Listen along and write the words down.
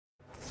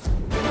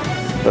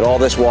But all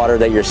this water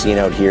that you're seeing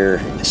out here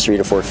is 3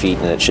 to 4 feet,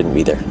 and it shouldn't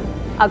be there.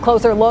 A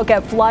closer look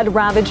at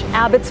flood-ravaged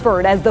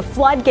Abbotsford as the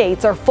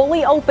floodgates are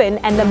fully open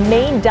and the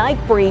main dike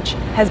breach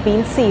has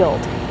been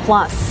sealed.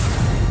 Plus,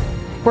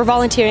 we're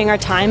volunteering our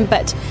time,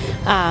 but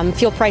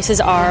fuel prices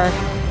are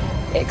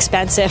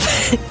expensive.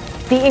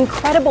 The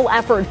incredible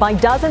effort by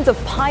dozens of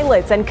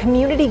pilots and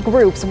community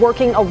groups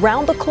working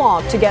around the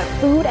clock to get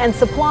food and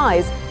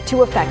supplies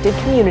to affected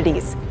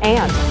communities.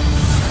 And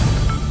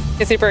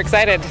I'm super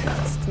excited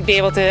to be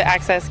able to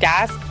access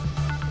gas.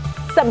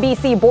 Some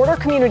BC border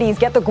communities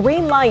get the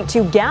green light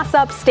to gas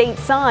up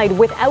stateside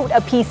without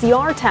a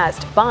PCR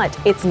test, but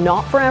it's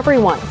not for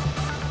everyone.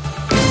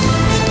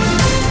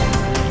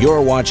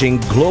 You're watching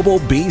Global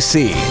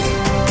BC.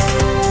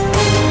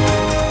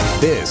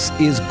 This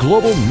is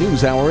Global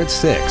News Hour at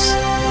 6.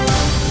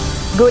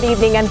 Good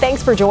evening and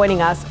thanks for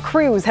joining us.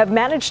 Crews have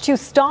managed to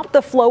stop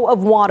the flow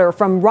of water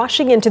from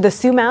rushing into the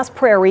Sumas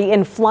Prairie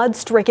in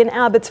flood-stricken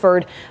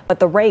Abbotsford, but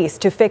the race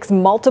to fix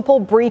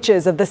multiple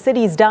breaches of the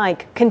city's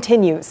dike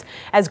continues.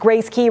 As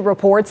Grace Key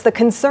reports, the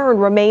concern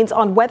remains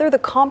on whether the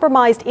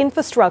compromised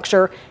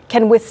infrastructure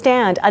can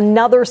withstand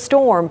another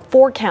storm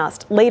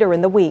forecast later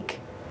in the week.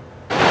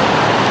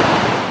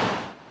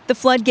 The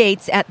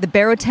floodgates at the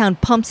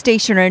Barrowtown pump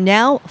station are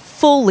now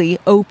fully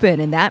open,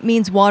 and that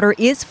means water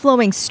is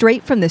flowing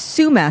straight from the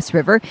Sumas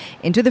River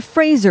into the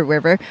Fraser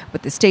River,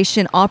 with the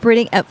station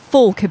operating at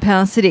full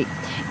capacity.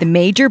 The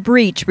major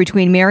breach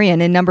between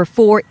Marion and Number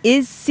 4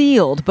 is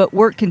sealed, but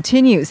work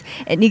continues.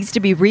 It needs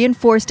to be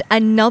reinforced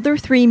another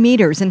 3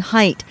 meters in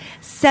height.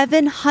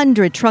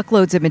 700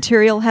 truckloads of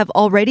material have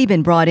already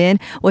been brought in,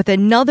 with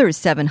another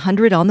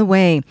 700 on the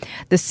way.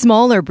 The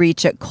smaller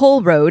breach at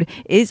Cole Road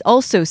is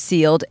also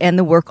sealed, and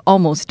the work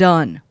almost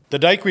done. The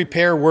dike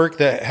repair work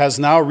that has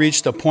now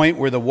reached a point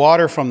where the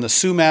water from the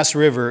Sumas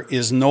River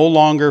is no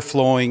longer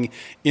flowing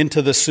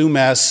into the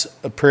Sumas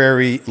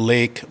Prairie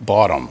Lake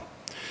bottom.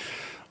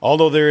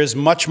 Although there is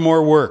much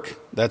more work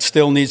that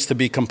still needs to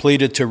be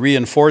completed to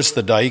reinforce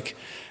the dike,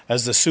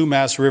 as the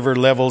Sumas River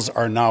levels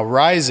are now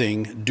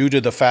rising due to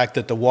the fact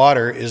that the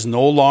water is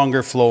no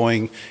longer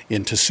flowing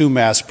into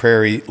Sumas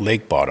Prairie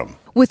Lake bottom.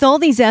 With all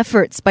these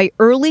efforts, by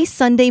early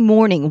Sunday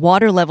morning,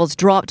 water levels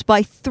dropped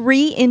by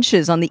 3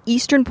 inches on the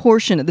eastern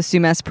portion of the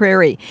Sumas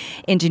Prairie.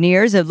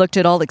 Engineers have looked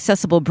at all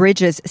accessible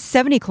bridges,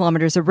 70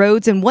 kilometers of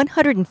roads, and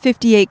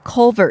 158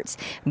 culverts.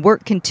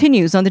 Work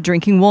continues on the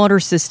drinking water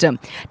system.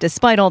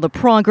 Despite all the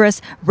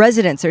progress,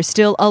 residents are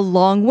still a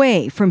long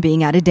way from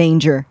being out of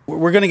danger.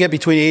 We're going to get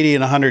between 80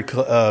 and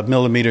 100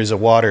 millimeters of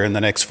water in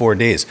the next 4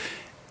 days.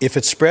 If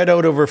it's spread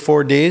out over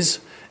 4 days,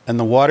 and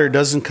the water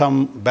doesn't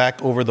come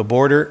back over the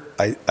border,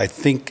 I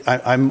think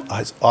I'm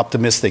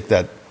optimistic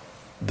that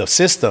the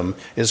system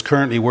is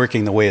currently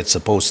working the way it's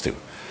supposed to.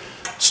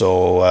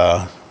 So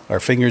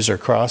our fingers are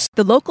crossed.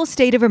 The local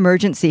state of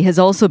emergency has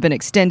also been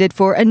extended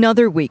for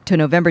another week to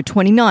November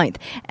 29th,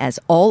 as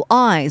all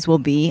eyes will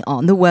be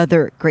on the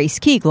weather. Grace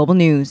Key, Global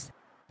News.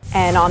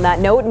 And on that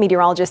note,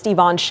 meteorologist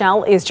Yvonne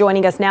Schell is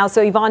joining us now.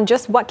 So Yvonne,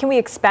 just what can we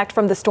expect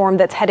from the storm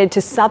that's headed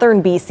to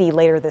southern BC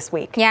later this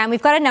week? Yeah, and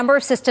we've got a number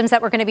of systems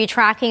that we're going to be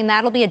tracking.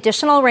 That'll be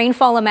additional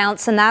rainfall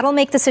amounts, and that'll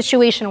make the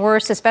situation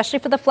worse, especially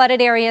for the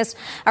flooded areas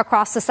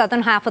across the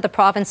southern half of the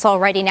province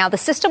already. Now, the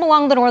system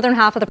along the northern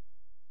half of the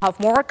have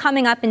more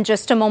coming up in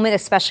just a moment,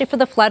 especially for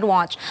the flood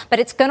watch. But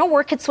it's going to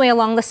work its way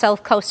along the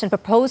south coast and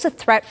propose a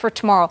threat for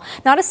tomorrow.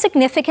 Not a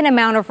significant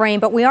amount of rain,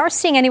 but we are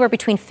seeing anywhere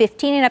between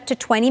 15 and up to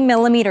 20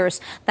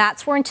 millimeters.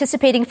 That's what we're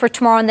anticipating for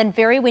tomorrow, and then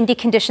very windy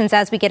conditions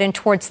as we get in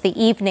towards the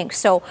evening.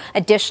 So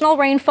additional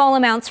rainfall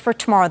amounts for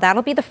tomorrow.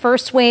 That'll be the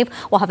first wave.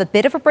 We'll have a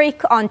bit of a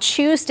break on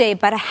Tuesday,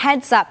 but a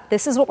heads up.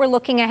 This is what we're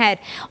looking ahead.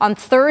 On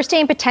Thursday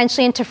and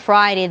potentially into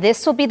Friday,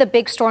 this will be the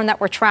big storm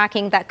that we're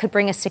tracking that could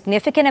bring a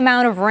significant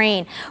amount of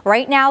rain.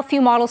 Right now, a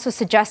few models are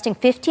suggesting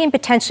 50 and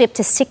potentially up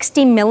to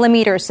 60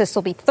 millimeters. This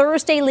will be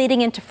Thursday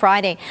leading into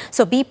Friday.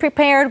 So be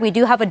prepared. We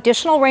do have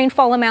additional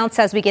rainfall amounts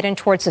as we get in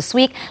towards this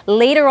week.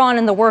 Later on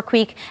in the work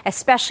week,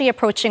 especially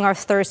approaching our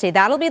Thursday.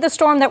 That'll be the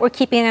storm that we're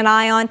keeping an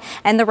eye on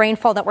and the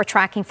rainfall that we're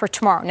tracking for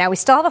tomorrow. Now, we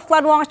still have a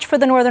flood watch for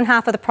the northern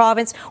half of the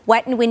province.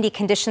 Wet and windy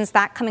conditions,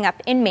 that coming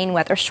up in Maine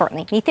weather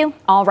shortly. Neetu?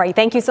 All right.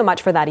 Thank you so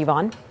much for that,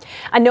 Yvonne.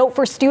 A note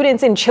for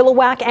students in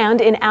Chilliwack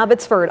and in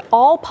Abbotsford.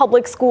 All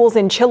public schools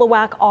in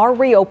Chilliwack are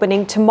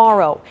reopening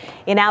tomorrow.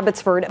 In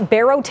Abbotsford,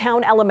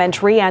 Barrowtown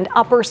Elementary and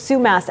Upper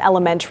Sumas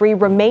Elementary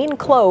remain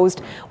closed,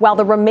 while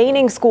the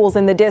remaining schools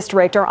in the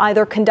district are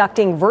either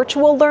conducting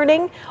virtual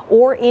learning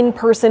or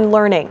in-person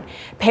learning.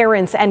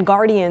 Parents and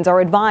guardians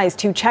are advised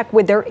to check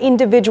with their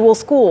individual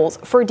schools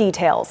for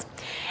details.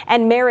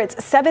 And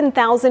Merritt's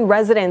 7,000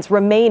 residents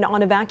remain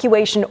on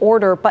evacuation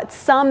order, but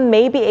some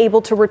may be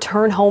able to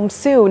return home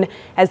soon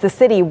as the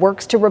city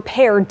works to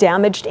repair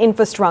damaged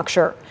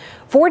infrastructure.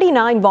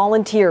 49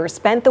 volunteers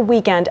spent the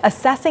weekend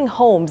assessing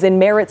homes in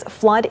Merritt's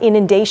flood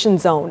inundation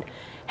zone.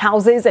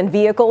 Houses and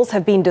vehicles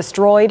have been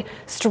destroyed,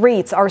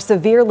 streets are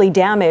severely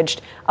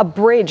damaged, a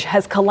bridge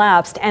has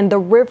collapsed, and the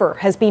river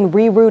has been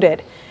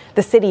rerouted.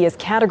 The city is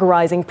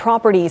categorizing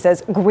properties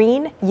as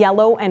green,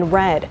 yellow, and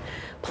red.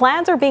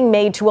 Plans are being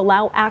made to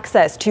allow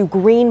access to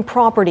green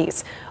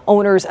properties.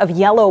 Owners of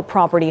yellow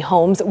property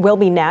homes will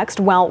be next,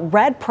 while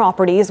red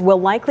properties will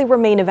likely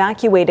remain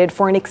evacuated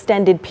for an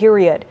extended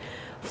period.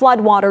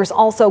 Floodwaters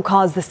also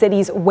caused the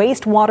city's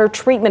wastewater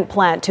treatment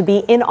plant to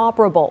be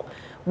inoperable.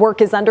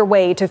 Work is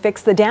underway to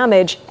fix the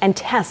damage and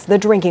test the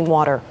drinking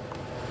water.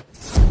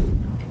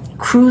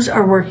 Crews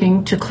are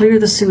working to clear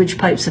the sewage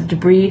pipes of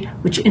debris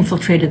which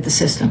infiltrated the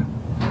system.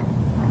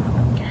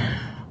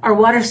 Our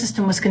water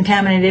system was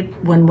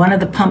contaminated when one of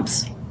the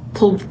pumps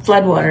pulled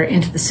floodwater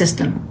into the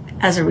system.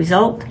 As a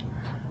result,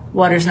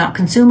 water is not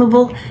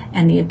consumable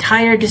and the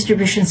entire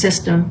distribution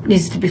system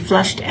needs to be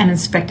flushed and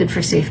inspected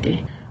for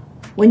safety.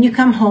 When you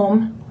come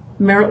home,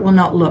 Merritt will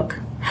not look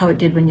how it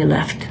did when you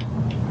left.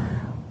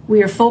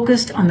 We are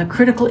focused on the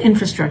critical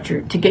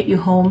infrastructure to get you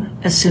home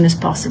as soon as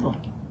possible.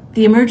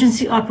 The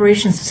Emergency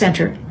Operations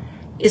Center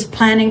is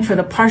planning for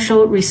the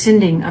partial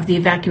rescinding of the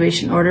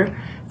evacuation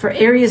order for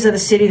areas of the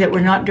city that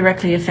were not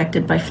directly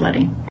affected by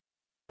flooding.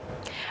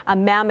 A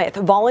mammoth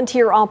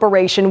volunteer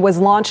operation was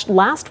launched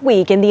last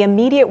week in the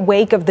immediate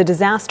wake of the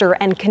disaster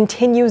and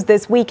continues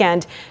this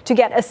weekend to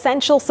get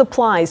essential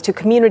supplies to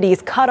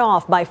communities cut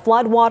off by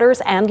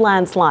floodwaters and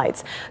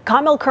landslides.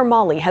 Kamil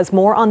Karmali has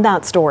more on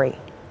that story.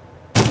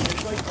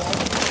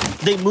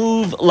 They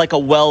move like a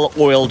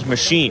well-oiled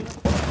machine.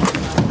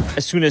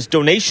 As soon as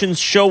donations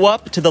show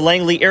up to the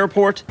Langley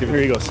Airport,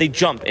 they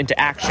jump into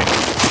action,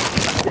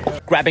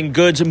 grabbing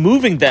goods,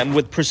 moving them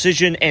with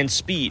precision and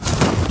speed,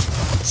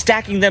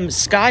 stacking them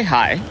sky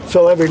high,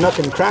 fill every nook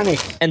and cranny,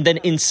 and then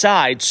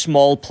inside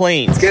small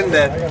planes. Get in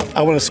there.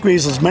 I want to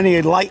squeeze as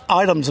many light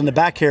items in the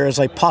back here as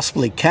I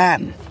possibly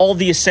can. All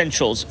the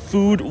essentials: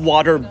 food,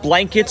 water,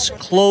 blankets,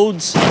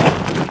 clothes.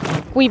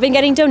 We've been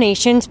getting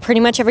donations pretty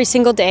much every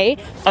single day.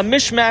 A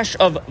mishmash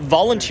of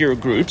volunteer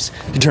groups.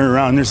 You turn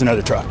around, there's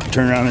another truck. You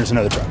turn around, there's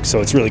another truck. So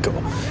it's really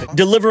cool.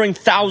 Delivering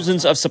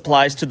thousands of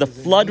supplies to the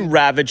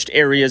flood-ravaged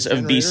areas of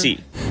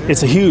BC.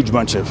 It's a huge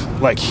bunch of,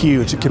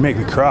 huge. It can make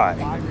me cry.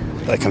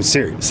 I'm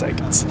serious.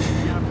 It's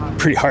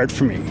pretty hard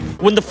for me.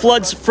 When the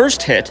floods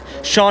first hit,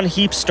 Sean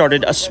Heap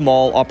started a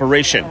small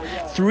operation.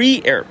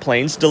 3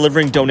 airplanes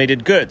delivering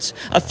donated goods.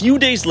 A few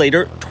days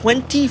later,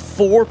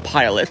 24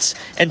 pilots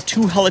and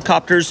 2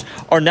 helicopters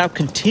are now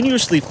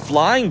continuously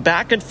flying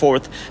back and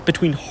forth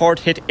between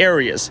hard-hit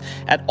areas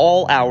at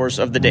all hours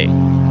of the day.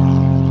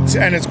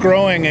 And it's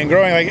growing and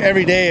growing.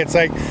 Every day it's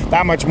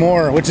that much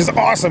more, which is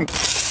awesome.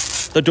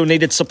 The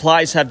donated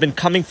supplies have been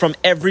coming from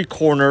every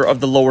corner of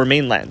the Lower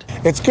Mainland.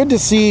 It's good to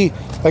see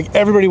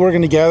everybody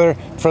working together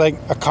for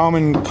a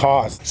common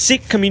cause.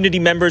 Sikh community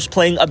members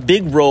playing a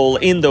big role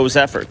in those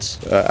efforts.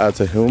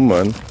 As a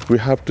human, we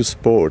have to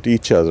support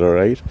each other,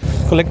 right?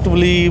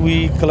 Collectively,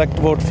 we collect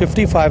about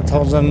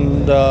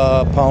 55,000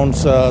 pounds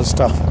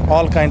stuff,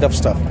 all kind of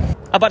stuff.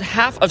 About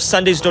half of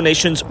Sunday's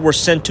donations were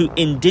sent to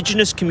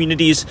Indigenous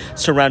communities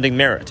surrounding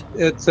Merritt.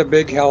 It's a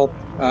big help.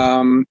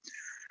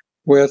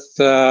 With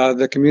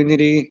the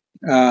community.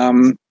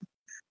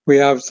 We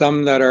have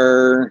some that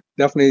are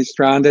definitely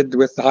stranded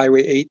with the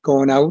Highway 8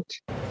 going out.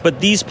 But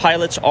these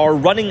pilots are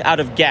running out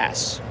of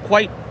gas,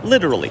 quite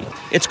literally.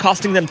 It's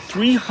costing them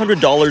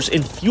 $300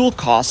 in fuel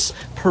costs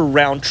per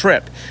round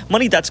trip,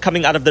 money that's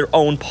coming out of their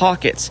own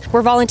pockets.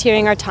 We're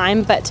volunteering our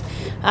time, but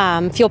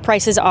fuel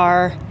prices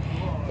are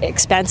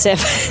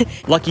expensive.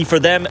 Lucky for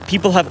them,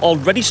 people have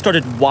already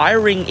started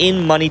wiring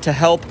in money to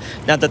help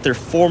now that their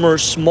former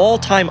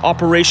small-time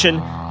operation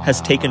has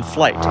taken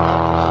flight.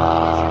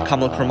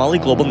 Kamil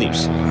Karmali, Global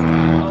News.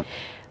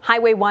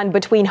 Highway 1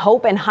 between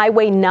Hope and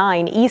Highway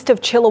 9 east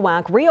of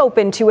Chilliwack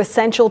reopened to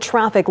essential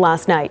traffic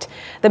last night.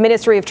 The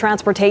Ministry of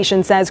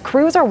Transportation says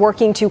crews are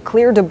working to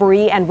clear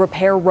debris and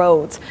repair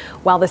roads,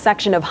 while the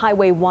section of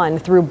Highway 1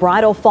 through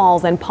Bridal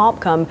Falls and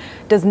Popcombe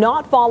does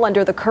not fall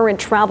under the current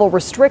travel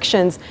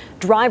restrictions.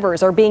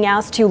 Drivers are being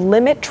asked to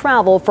limit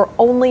travel for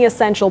only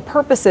essential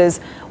purposes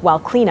while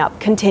cleanup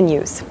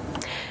continues.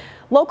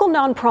 Local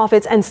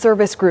nonprofits and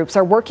service groups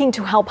are working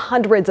to help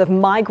hundreds of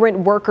migrant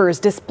workers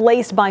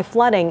displaced by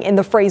flooding in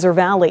the Fraser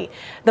Valley.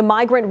 The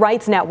Migrant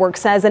Rights Network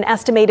says an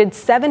estimated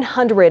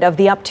 700 of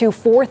the up to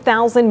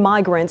 4,000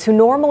 migrants who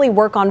normally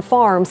work on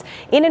farms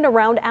in and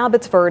around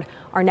Abbotsford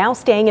are now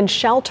staying in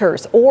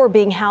shelters or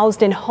being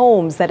housed in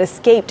homes that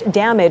escaped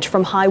damage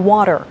from high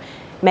water.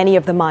 Many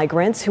of the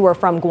migrants, who are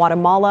from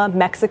Guatemala,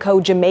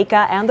 Mexico,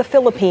 Jamaica, and the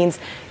Philippines,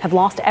 have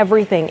lost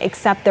everything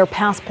except their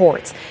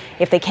passports.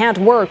 If they can't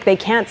work, they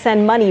can't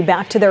send money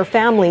back to their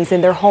families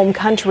in their home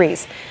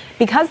countries.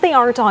 Because they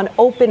aren't on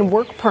open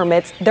work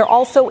permits, they're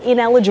also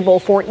ineligible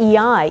for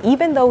EI,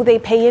 even though they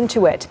pay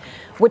into it.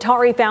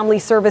 Watari Family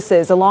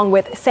Services, along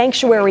with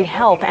Sanctuary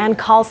Health and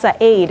Khalsa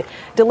Aid,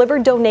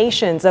 delivered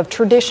donations of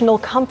traditional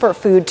comfort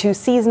food to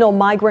seasonal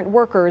migrant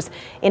workers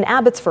in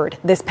Abbotsford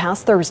this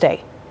past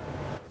Thursday.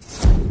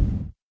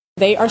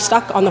 They are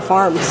stuck on the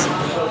farms,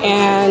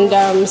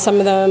 and some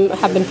of them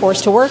have been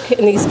forced to work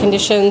in these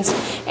conditions,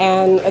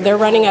 and they're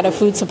running out of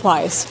food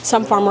supplies.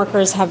 Some farm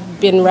workers have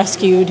been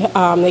rescued.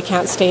 They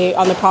can't stay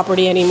on the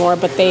property anymore,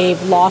 but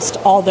they've lost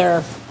all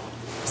their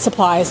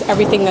supplies,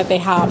 everything that they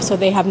have, so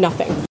they have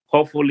nothing.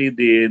 hopefully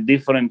the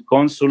different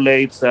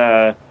consulates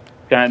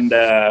can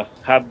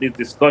have these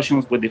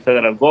discussions with the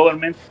federal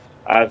government.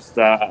 As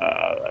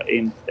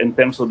in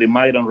terms of the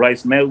Migrant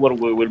Rights Network,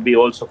 we will be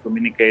also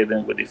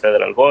communicating with the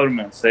federal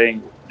government,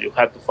 saying you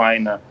have to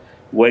find a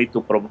way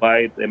to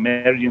provide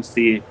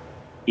emergency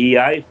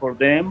EI for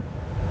them.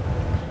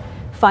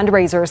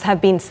 Fundraisers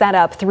have been set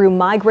up through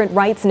Migrant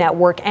Rights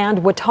Network and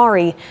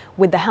Watari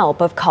with the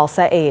help of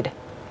Khalsa Aid.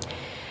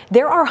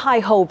 There are high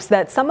hopes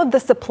that some of the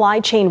supply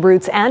chain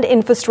routes and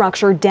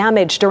infrastructure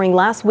damaged during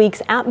last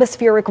week's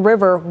atmospheric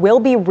river will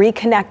be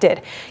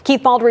reconnected.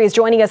 Keith Baldry is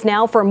joining us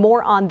now for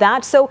more on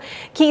that. So,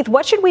 Keith,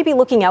 what should we be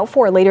looking out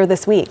for later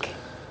this week?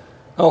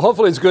 Oh,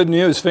 hopefully it's good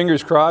news.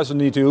 Fingers crossed,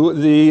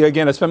 Neetu.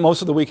 Again, I spent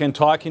most of the weekend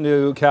talking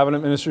to cabinet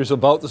ministers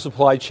about the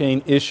supply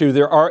chain issue.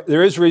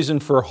 There is reason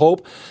for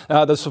hope.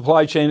 The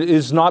supply chain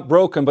is not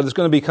broken, but it's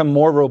going to become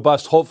more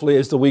robust, hopefully,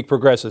 as the week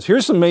progresses.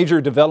 Here's some major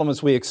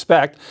developments we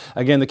expect.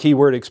 Again, the key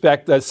word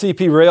expect. That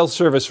CP rail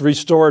service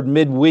restored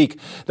midweek.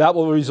 That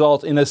will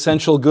result in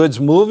essential goods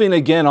moving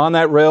again on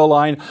that rail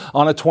line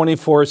on a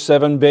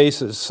 24/7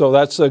 basis. So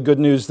that's good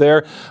news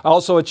there.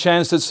 Also, a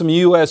chance that some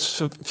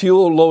U.S.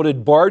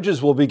 fuel-loaded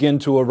barges will begin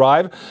to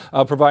arrive,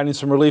 providing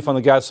some relief on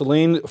the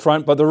gasoline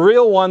front. But the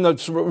real one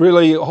that's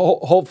really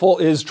hopeful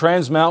is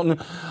Trans Mountain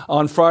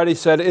on Friday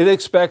said it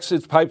expects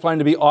its pipeline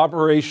to be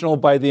operational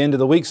by the end of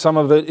the week. Some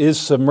of it is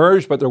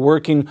submerged, but they're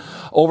working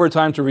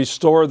overtime to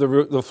restore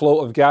the flow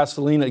of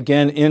gasoline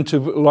again into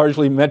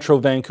largely Metro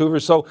Vancouver.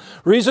 So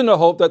reason to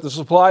hope that the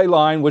supply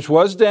line, which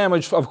was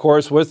damaged, of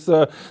course, with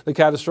the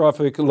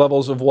catastrophic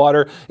levels of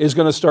water, is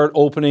going to start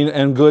opening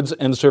and goods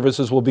and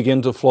services will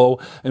begin to flow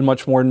in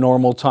much more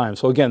normal time.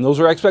 So again, those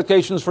are expectations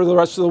for the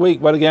rest of the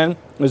week. But again,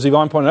 as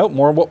Yvonne pointed out,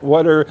 more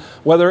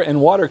weather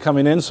and water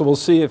coming in. So we'll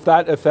see if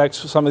that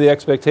affects some of the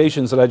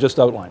expectations that I just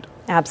outlined.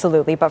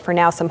 Absolutely. But for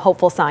now, some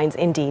hopeful signs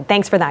indeed.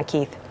 Thanks for that,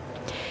 Keith.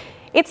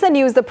 It's the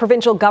news the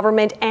provincial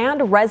government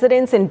and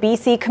residents in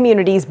BC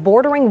communities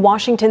bordering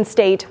Washington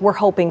state were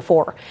hoping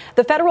for.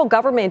 The federal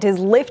government is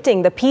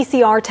lifting the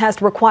PCR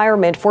test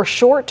requirement for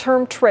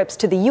short-term trips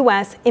to the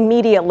U.S.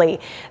 immediately.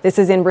 This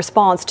is in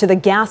response to the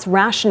gas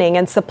rationing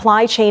and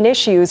supply chain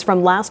issues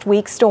from last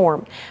week's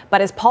storm.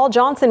 But as Paul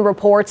Johnson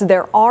reports,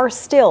 there are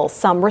still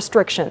some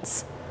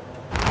restrictions.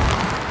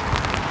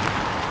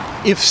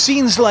 If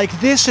scenes like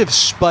this have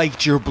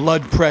spiked your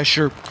blood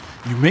pressure,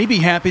 you may be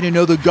happy to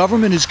know the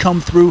government has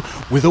come through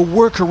with a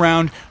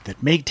workaround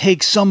that may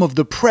take some of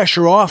the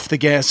pressure off the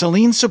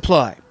gasoline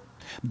supply.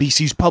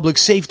 BC's Public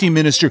Safety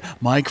Minister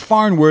Mike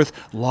Farnworth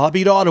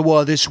lobbied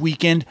Ottawa this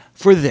weekend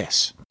for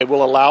this. It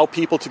will allow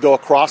people to go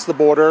across the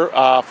border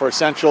for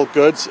essential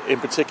goods, in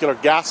particular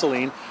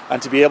gasoline,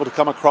 and to be able to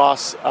come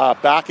across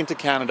back into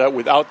Canada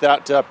without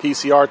that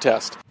PCR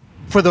test.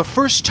 For the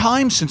first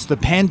time since the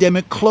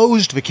pandemic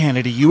closed the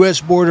Canada-U.S.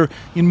 border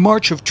in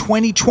March of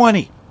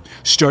 2020,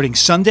 starting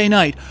Sunday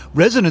night,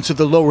 residents of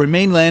the Lower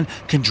Mainland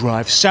can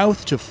drive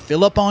south to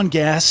fill up on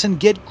gas and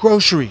get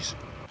groceries.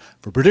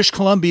 For British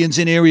Columbians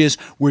in areas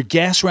where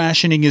gas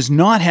rationing is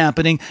not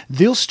happening,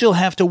 they'll still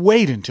have to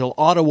wait until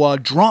Ottawa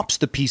drops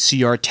the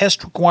PCR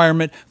test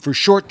requirement for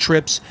short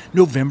trips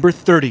November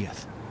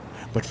 30th.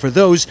 But for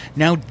those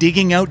now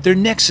digging out their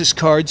Nexus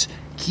cards,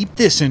 keep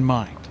this in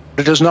mind.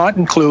 It does not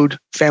include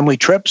family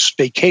trips,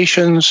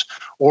 vacations,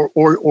 or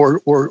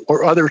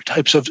other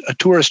types of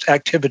tourist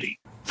activity.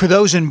 For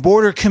those in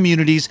border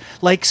communities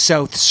like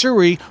South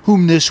Surrey,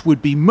 whom this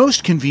would be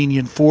most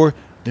convenient for,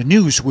 the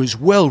news was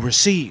well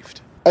received.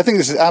 I think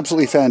this is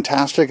absolutely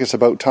fantastic. It's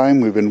about time.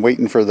 We've been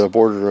waiting for the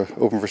border to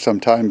open for some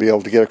time, be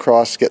able to get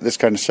across, get this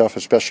kind of stuff,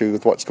 especially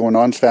with what's going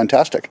on. It's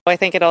fantastic. I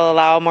think it'll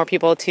allow more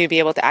people to be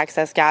able to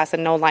access gas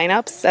and no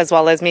lineups, as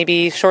well as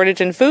maybe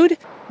shortage in food.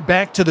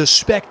 Back to the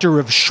specter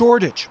of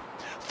shortage.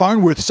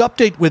 Farnworth's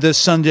update with us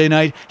Sunday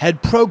night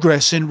had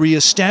progress in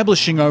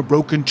re-establishing our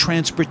broken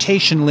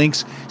transportation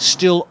links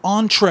still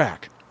on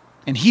track.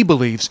 And he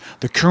believes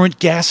the current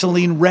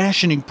gasoline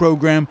rationing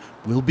program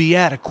will be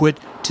adequate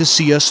to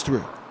see us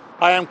through.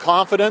 I am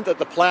confident that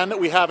the plan that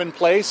we have in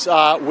place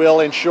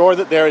will ensure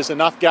that there is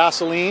enough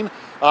gasoline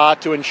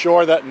to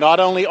ensure that not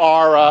only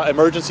are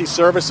emergency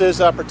services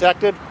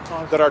protected,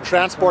 that our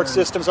transport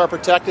systems are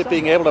protected,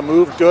 being able to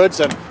move goods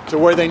and to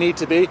where they need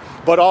to be,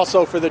 but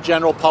also for the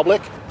general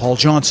public. Paul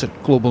Johnson,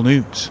 Global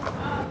News.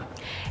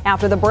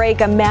 After the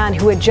break, a man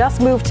who had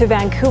just moved to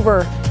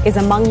Vancouver is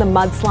among the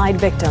mudslide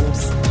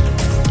victims.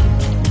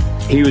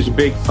 He was a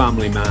big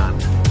family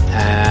man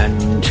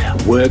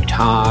and worked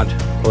hard,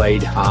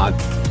 played hard.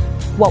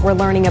 What we're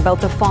learning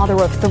about the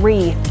father of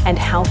three and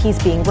how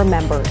he's being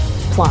remembered.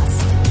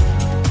 Plus,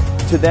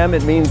 to them,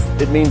 it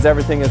means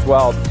everything as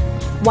well.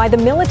 Why the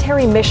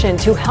military mission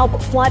to help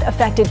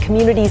flood-affected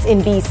communities in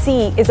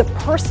BC is a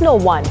personal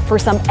one for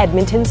some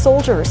Edmonton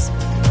soldiers.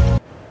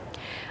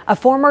 A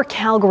former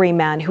Calgary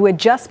man who had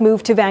just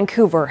moved to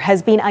Vancouver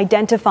has been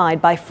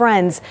identified by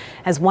friends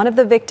as one of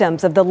the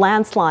victims of the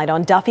landslide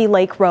on Duffy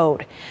Lake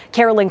Road.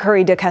 Carolyn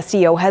Curry de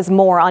Castillo has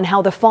more on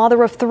how the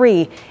father of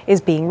three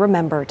is being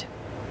remembered.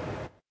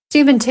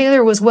 Stephen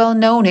Taylor was well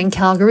known in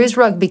Calgary's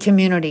rugby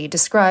community,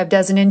 described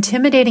as an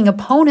intimidating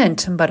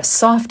opponent, but a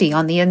softie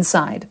on the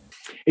inside.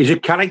 He's a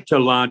character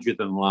larger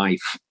than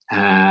life.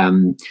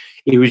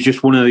 He was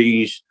just one of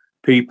these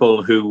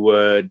people who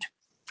would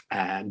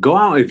go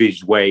out of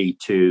his way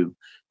to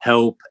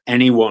help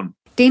anyone.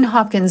 Dean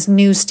Hopkins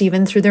knew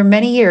Stephen through their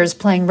many years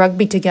playing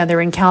rugby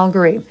together in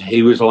Calgary.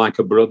 He was like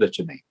a brother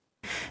to me.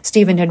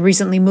 Stephen had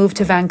recently moved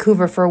to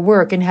Vancouver for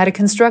work and had a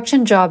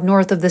construction job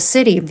north of the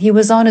city. He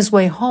was on his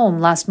way home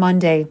last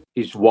Monday.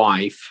 His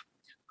wife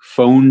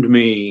phoned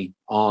me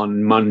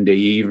on Monday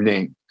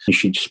evening.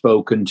 She'd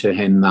spoken to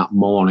him that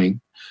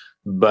morning,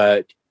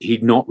 but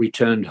he'd not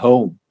returned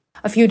home.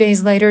 A few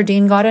days later,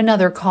 Dean got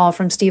another call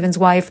from Stephen's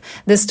wife,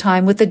 this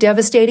time with the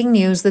devastating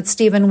news that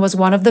Stephen was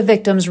one of the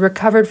victims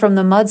recovered from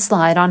the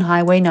mudslide on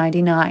Highway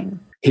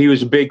 99. He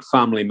was a big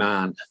family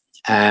man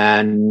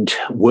and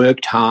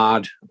worked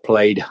hard,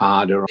 played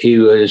harder. He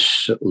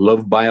was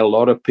loved by a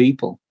lot of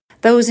people.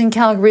 Those in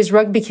Calgary's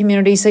rugby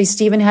community say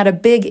Stephen had a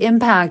big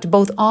impact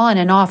both on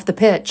and off the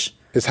pitch.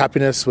 His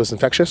happiness was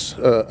infectious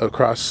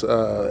across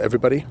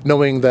everybody.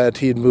 Knowing that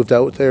he had moved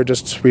out there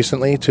just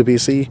recently to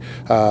BC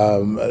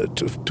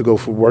to go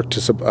for work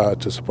to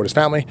support his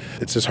family,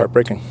 it's just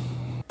heartbreaking.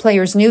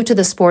 Players new to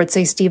the sport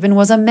say Stephen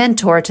was a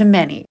mentor to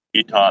many.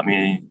 He taught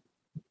me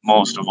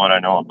most of what I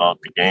know about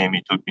the game.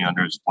 He took me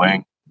under his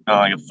wing,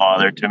 like a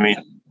father to me,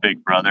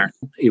 big brother.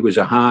 He was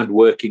a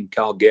hard-working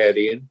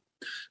Calgarian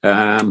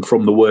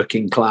from the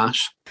working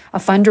class. A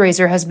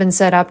fundraiser has been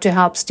set up to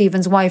help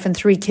Stephen's wife and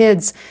 3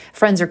 kids.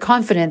 Friends are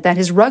confident that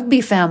his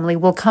rugby family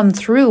will come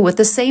through with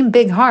the same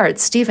big heart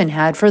Stephen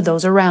had for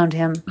those around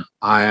him.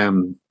 I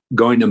am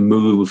going to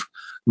move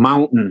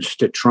mountains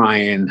to try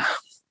and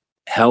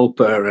help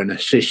her and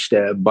assist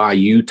her by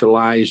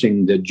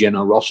utilising the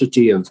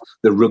generosity of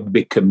the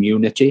rugby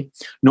community,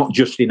 not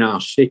just in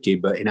our city,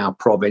 but in our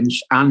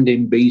province and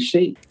in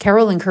BC.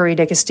 Carolyn Curry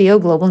de Castillo,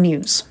 Global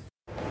News.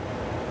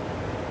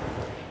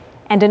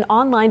 And an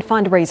online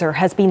fundraiser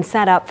has been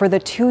set up for the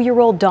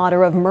 2-year-old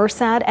daughter of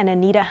Mirsad and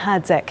Anita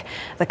Hadzik.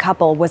 The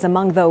couple was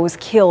among those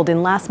killed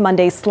in last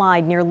Monday's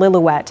slide near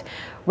Lillooet.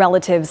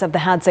 Relatives of the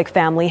Hadzik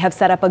family have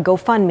set up a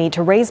GoFundMe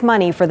to raise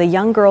money for the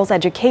young girl's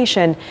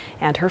education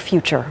and her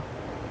future.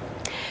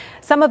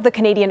 Some of the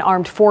Canadian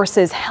Armed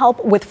Forces'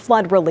 help with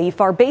flood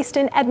relief are based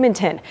in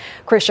Edmonton.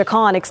 Chris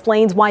Chacon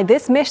explains why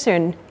this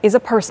mission is a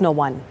personal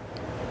one.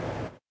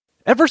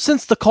 Ever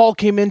since the call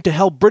came in to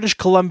help British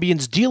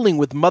Columbians dealing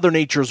with Mother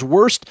Nature's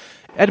worst,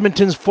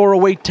 Edmonton's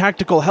 408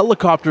 Tactical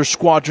Helicopter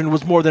Squadron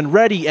was more than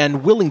ready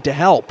and willing to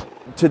help.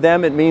 To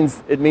them, it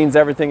means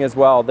everything as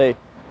well.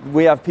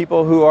 We have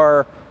people who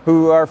are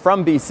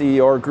from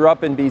BC or grew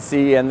up in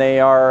BC, and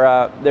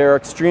they're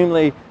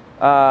extremely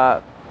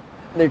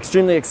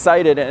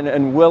excited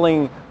and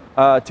willing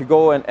to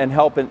go and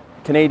help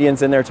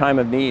Canadians in their time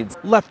of needs.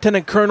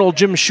 Lieutenant Colonel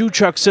Jim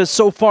Shuchuk says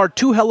so far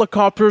 2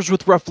 helicopters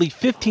with roughly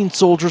 15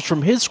 soldiers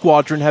from his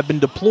squadron have been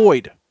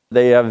deployed.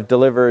 They have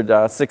delivered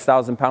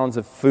 6,000 pounds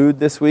of food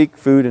this week,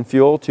 food and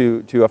fuel,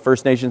 to a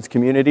First Nations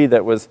community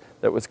that was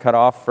cut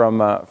off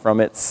from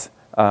its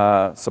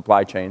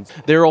supply chains.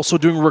 They're also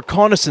doing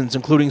reconnaissance,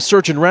 including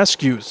search and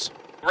rescues.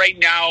 Right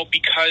now,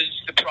 because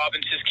the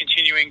province is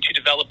continuing to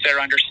develop their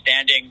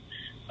understanding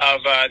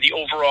of the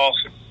overall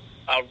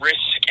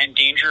risk and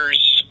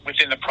dangers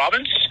within the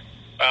province,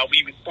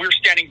 we're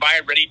standing by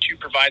ready to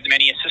provide them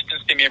any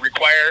assistance they may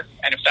require,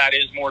 and if that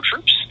is more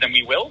troops, then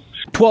we will.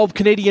 12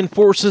 Canadian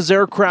Forces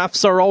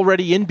aircrafts are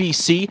already in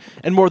BC,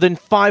 and more than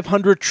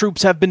 500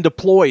 troops have been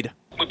deployed.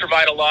 We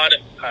provide a lot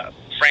of,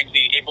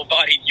 frankly,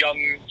 able-bodied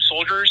young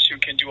soldiers who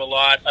can do a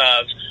lot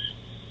of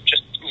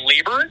just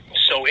labor,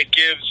 so it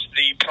gives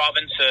the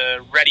province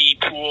a ready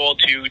pool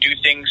to do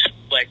things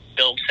like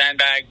build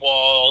sandbag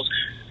walls,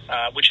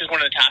 which is one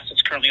of the tasks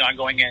that's currently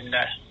ongoing in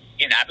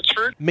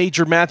Abbotsford.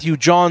 Major Matthew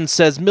Johns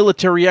says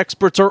military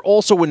experts are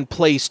also in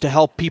place to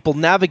help people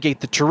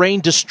navigate the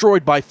terrain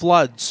destroyed by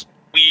floods.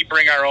 We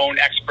bring our own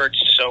experts.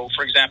 So,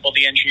 for example,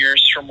 the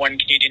engineers from 1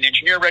 Canadian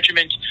Engineer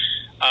Regiment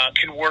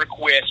can work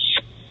with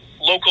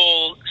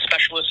local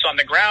specialists on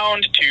the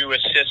ground to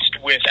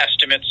assist with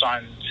estimates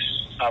on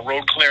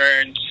road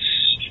clearance,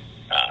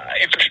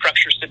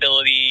 infrastructure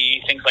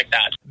stability, things like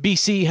that.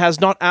 BC has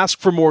not asked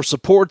for more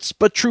supports,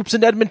 but troops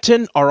in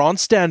Edmonton are on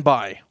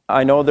standby.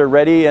 I know they're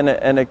ready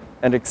and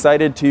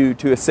excited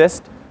to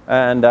assist,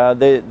 and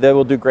they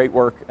will do great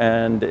work.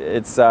 And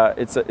it's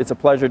a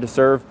pleasure to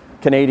serve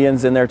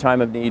Canadians in their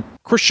time of need.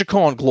 Chris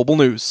Chacon, Global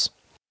News.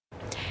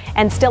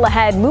 And still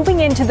ahead,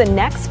 moving into the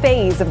next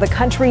phase of the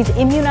country's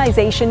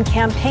immunization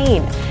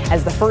campaign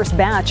as the first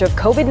batch of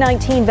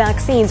COVID-19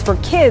 vaccines for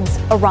kids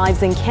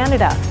arrives in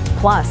Canada.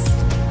 Plus,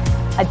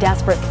 a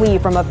desperate plea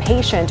from a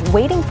patient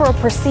waiting for a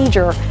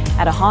procedure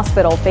at a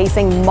hospital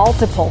facing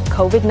multiple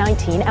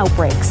COVID-19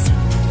 outbreaks.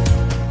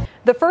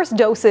 The first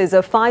doses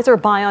of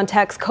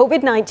Pfizer-BioNTech's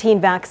COVID-19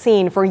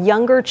 vaccine for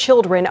younger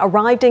children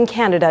arrived in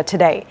Canada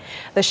today.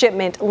 The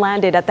shipment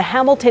landed at the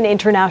Hamilton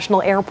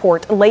International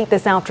Airport late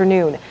this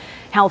afternoon.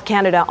 Health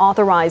Canada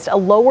authorized a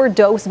lower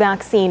dose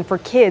vaccine for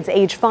kids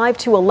aged 5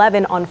 to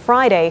 11 on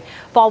Friday,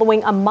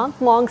 following a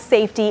month-long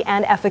safety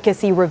and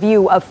efficacy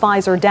review of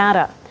Pfizer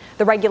data.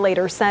 The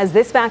regulator says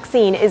this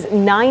vaccine is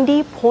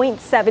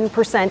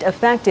 90.7%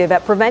 effective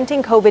at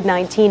preventing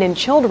COVID-19 in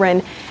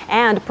children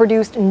and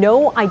produced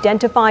no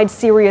identified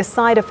serious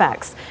side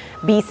effects.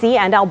 BC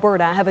and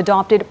Alberta have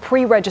adopted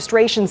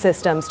pre-registration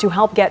systems to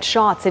help get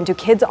shots into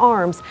kids'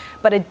 arms,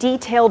 but a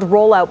detailed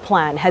rollout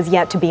plan has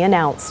yet to be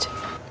announced.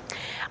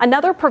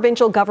 Another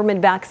provincial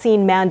government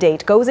vaccine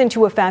mandate goes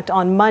into effect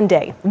on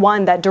Monday,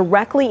 one that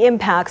directly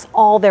impacts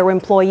all their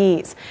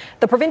employees.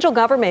 The provincial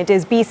government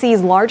is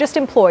BC's largest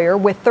employer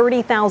with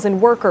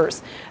 30,000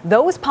 workers.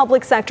 Those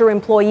public sector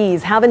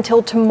employees have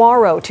until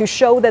tomorrow to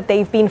show that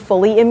they've been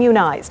fully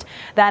immunized.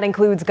 That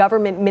includes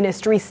government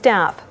ministry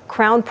staff,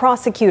 Crown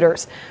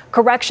prosecutors,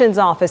 corrections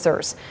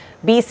officers,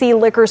 BC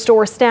liquor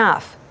store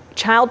staff,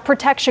 child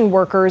protection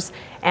workers,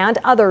 and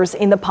others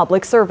in the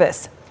public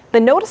service. The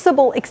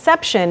noticeable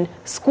exception,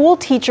 school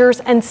teachers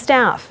and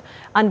staff.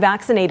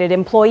 Unvaccinated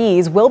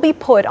employees will be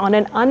put on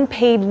an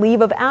unpaid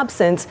leave of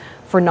absence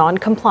for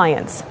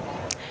non-compliance.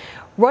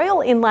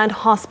 Royal Inland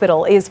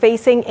Hospital is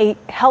facing a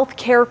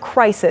healthcare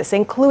crisis,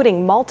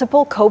 including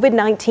multiple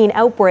COVID-19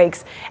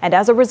 outbreaks, and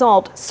as a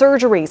result,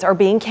 surgeries are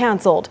being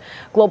cancelled.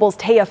 Global's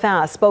Taya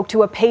Fass spoke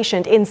to a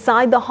patient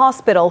inside the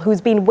hospital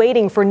who's been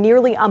waiting for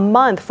nearly a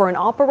month for an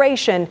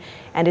operation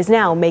and is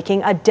now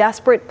making a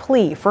desperate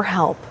plea for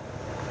help.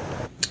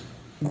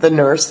 The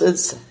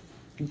nurses,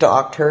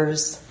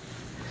 doctors,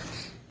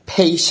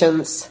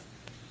 patients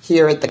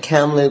here at the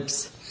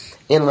Kamloops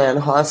Inland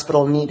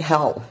Hospital need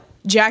help.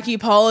 Jackie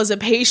Paul is a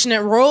patient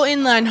at Royal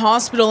Inland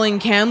Hospital in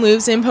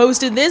Kamloops and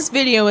posted this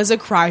video as a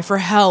cry for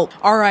help.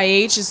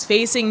 RIH is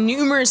facing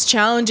numerous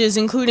challenges,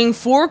 including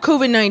 4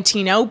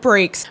 COVID-19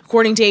 outbreaks.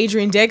 According to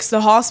Adrian Dix,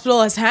 the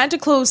hospital has had to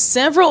close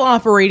several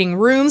operating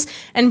rooms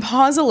and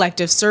pause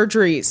elective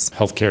surgeries.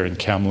 Healthcare in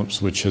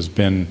Kamloops, which has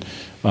been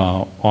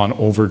on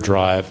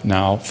overdrive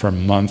now for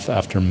month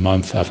after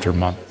month after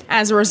month.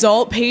 As a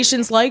result,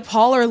 patients like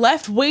Paul are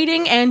left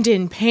waiting and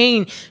in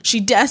pain.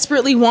 She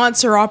desperately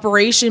wants her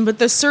operation, but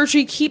the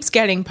surgery keeps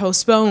getting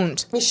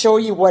postponed. Let me show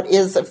you what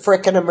is a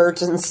frickin'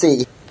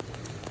 emergency.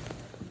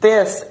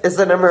 This is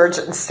an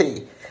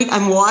emergency.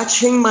 I'm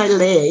watching my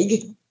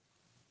leg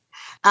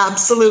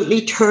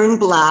absolutely turn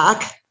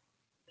black.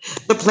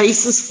 The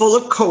place is full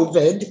of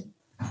COVID.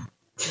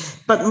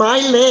 But my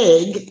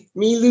leg,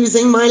 me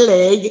losing my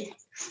leg,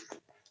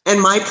 and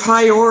my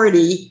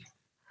priority,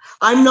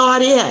 I'm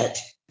not it.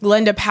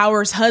 Glenda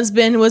Power's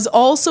husband was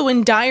also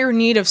in dire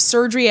need of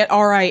surgery at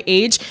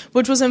RIH,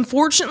 which was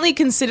unfortunately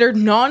considered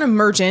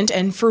non-emergent,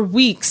 and for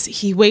weeks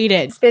he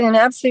waited. It's been an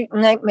absolute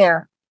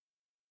nightmare.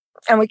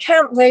 And we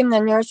can't blame the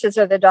nurses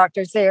or the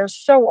doctors. They are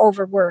so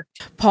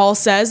overworked. Paul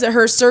says that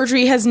her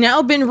surgery has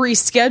now been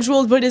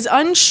rescheduled, but is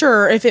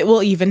unsure if it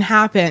will even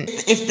happen.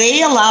 If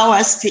they allow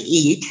us to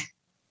eat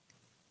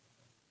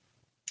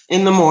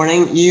in the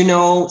morning,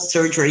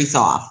 surgery's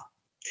off.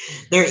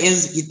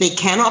 They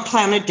cannot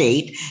plan a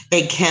date.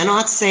 They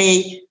cannot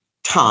say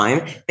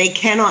time. They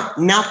cannot,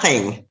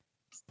 nothing.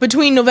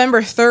 Between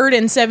November 3rd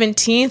and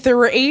 17th, there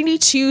were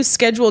 82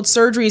 scheduled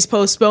surgeries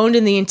postponed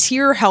in the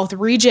Interior Health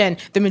region,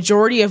 the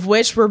majority of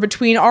which were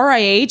between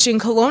RIH and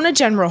Kelowna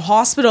General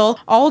Hospital,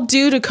 all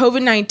due to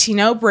COVID-19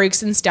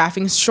 outbreaks and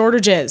staffing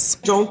shortages.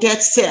 Don't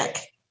get sick,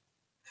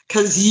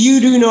 because you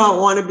do not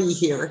want to be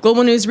here.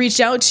 Global News reached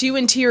out to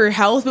Interior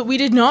Health, but we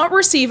did not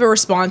receive a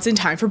response in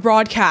time for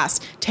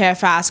broadcast. Taya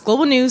Fass,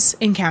 Global News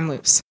in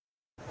Kamloops.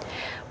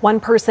 One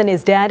person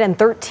is dead and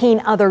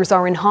 13 others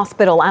are in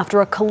hospital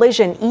after a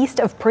collision east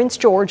of Prince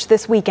George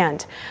this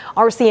weekend.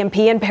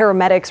 RCMP and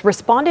paramedics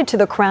responded to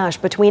the crash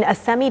between a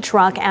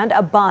semi-truck and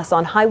a bus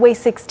on Highway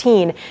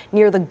 16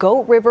 near the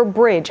Goat River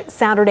Bridge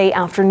Saturday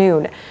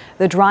afternoon.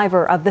 The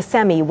driver of the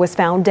semi was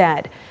found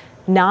dead.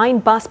 9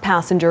 bus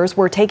passengers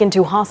were taken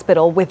to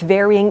hospital with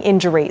varying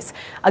injuries.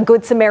 A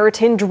Good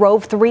Samaritan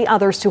drove 3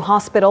 others to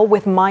hospital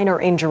with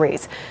minor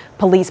injuries.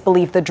 Police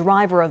believe the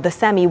driver of the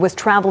semi was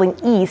traveling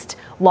east,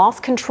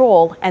 lost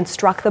control, and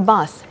struck the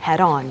bus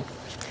head-on.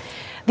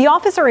 The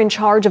officer in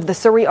charge of the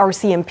Surrey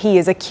RCMP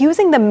is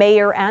accusing the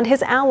mayor and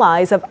his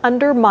allies of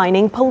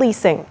undermining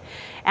policing.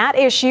 At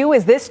issue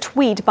is this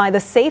tweet by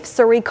the Safe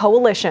Surrey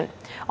Coalition.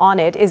 On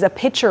it is a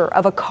picture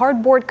of a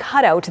cardboard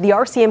cutout the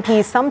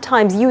RCMP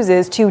sometimes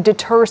uses to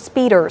deter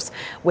speeders,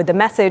 with the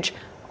message,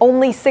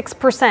 only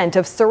 6%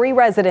 of Surrey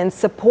residents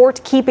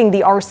support keeping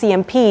the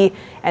RCMP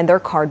and their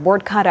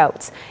cardboard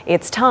cutouts.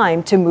 It's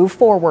time to move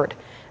forward.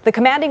 The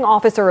commanding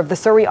officer of the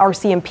Surrey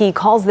RCMP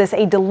calls this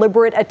a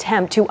deliberate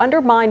attempt to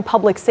undermine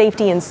public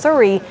safety in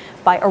Surrey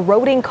by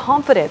eroding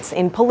confidence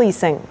in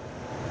policing.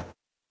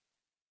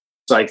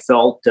 I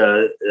felt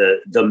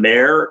the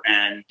mayor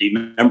and the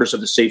members of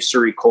the Safe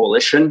Surrey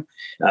Coalition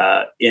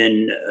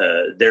in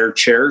their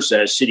chairs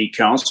as city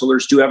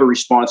councillors do have a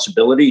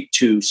responsibility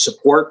to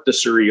support the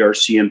Surrey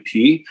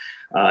RCMP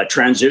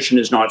Transition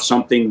is not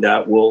something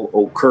that will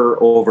occur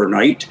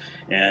overnight,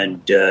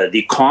 and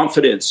the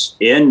confidence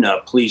in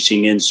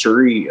policing in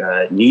Surrey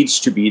needs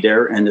to be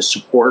there, and the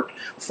support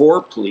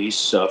for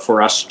police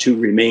for us to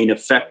remain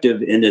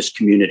effective in this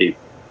community.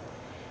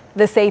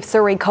 The Safe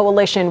Surrey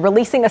Coalition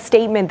releasing a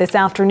statement this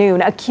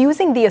afternoon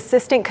accusing the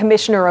Assistant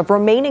Commissioner of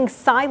remaining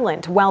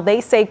silent while they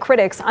say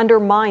critics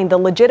undermine the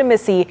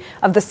legitimacy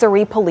of the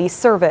Surrey Police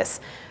Service.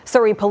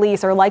 Surrey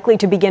Police are likely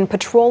to begin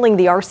patrolling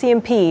the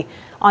RCMP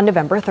on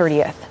November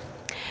 30th.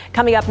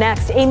 Coming up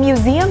next, a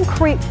museum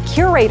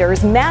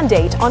curator's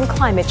mandate on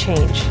climate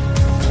change.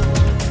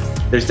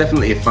 There's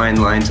definitely a fine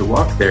line to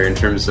walk there in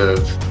terms of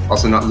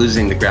also not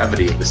losing the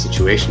gravity of the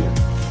situation.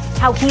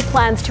 How he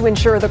plans to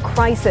ensure the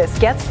crisis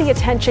gets the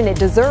attention it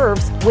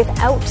deserves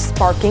without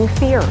sparking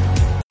fear.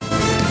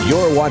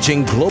 You're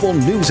watching Global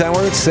News Hour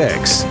at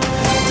 6.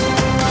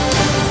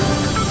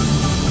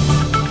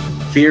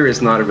 Fear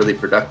is not a really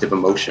productive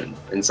emotion,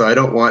 and so I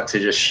don't want to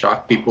just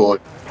shock people.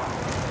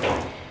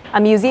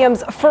 A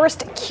museum's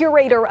first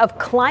curator of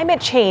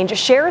climate change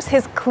shares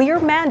his clear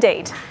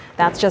mandate.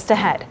 That's just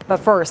ahead. But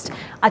first,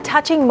 a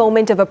touching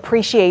moment of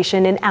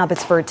appreciation in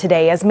Abbotsford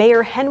today as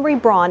Mayor Henry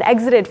Braun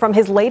exited from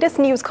his latest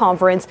news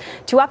conference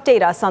to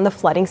update us on the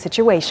flooding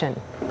situation.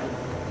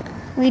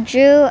 We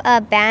drew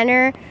a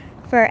banner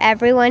for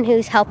everyone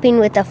who's helping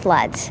with the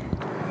floods.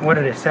 What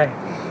did it say?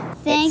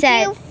 Thank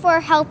you for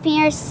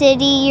helping our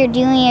city. You're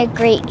doing a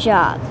great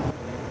job.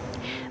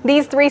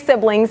 These three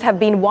siblings have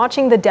been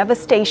watching the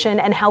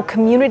devastation and how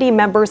community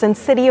members and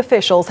city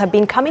officials have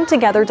been coming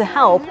together to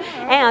help,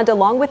 and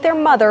along with their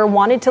mother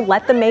wanted to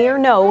let the mayor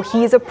know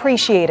he's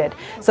appreciated.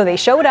 So they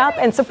showed up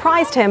and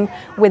surprised him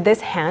with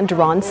this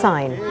hand-drawn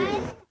sign.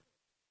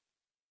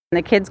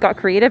 The kids got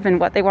creative in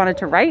what they wanted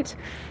to write,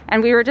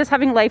 and we were just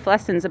having life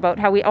lessons about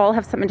how we all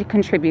have something to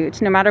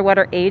contribute, no matter what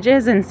our age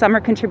is, and some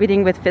are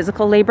contributing with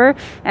physical labor,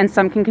 and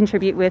some can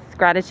contribute with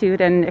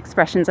gratitude and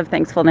expressions of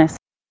thankfulness.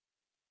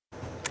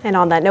 And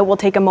on that note, we'll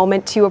take a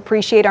moment to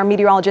appreciate our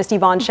meteorologist,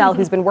 Yvonne Schell,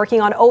 who's been working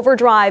on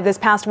overdrive this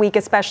past week,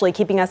 especially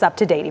keeping us up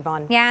to date,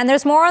 Yvonne. Yeah, and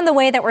there's more on the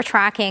way that we're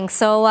tracking.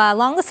 So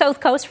along the south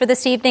coast for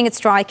this evening,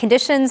 it's dry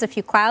conditions, a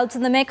few clouds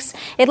in the mix.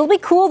 It'll be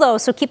cool, though,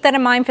 so keep that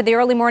in mind for the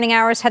early morning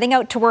hours, heading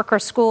out to work or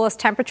school as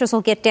temperatures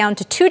will get down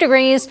to 2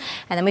 degrees.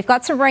 And then we've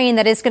got some rain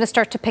that is going to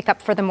start to pick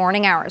up for the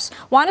morning hours.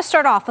 Want to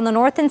start off on the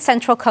north and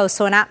central coast.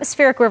 So an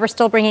atmospheric river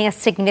still bringing a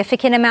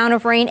significant amount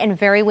of rain and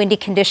very windy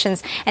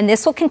conditions. And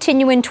this will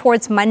continue in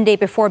towards Monday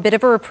before a bit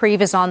of a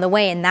reprieve is on the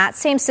way, and that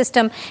same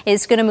system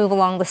is going to move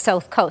along the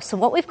south coast. So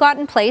what we've got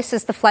in place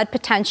is the flood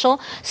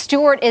potential.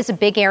 Stewart is a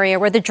big area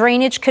where the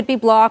drainage could be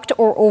blocked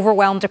or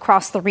overwhelmed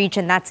across the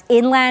region. That's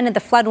inland, and the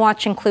flood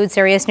watch includes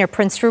areas near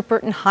Prince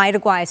Rupert and Haida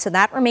Gwaii, so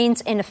that remains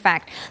in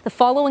effect. The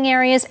following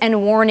areas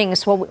and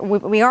warnings,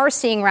 what we are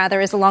seeing rather,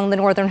 is along the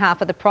northern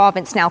half of the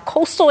province. Now,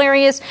 coastal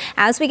areas,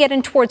 as we get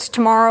in towards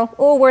tomorrow,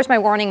 where's my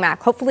warning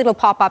map? Hopefully it'll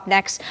pop up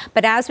next,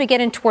 but as we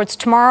get in towards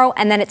tomorrow,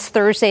 and then it's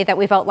Thursday that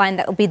we've outlined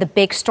that will be the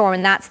big storm,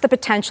 and that's the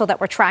potential that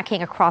we're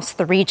tracking across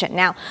the region.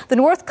 Now, the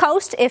north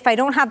coast, if I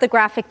don't have the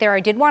graphic there,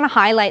 I did want to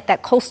highlight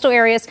that coastal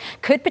areas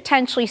could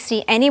potentially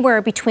see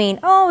anywhere between,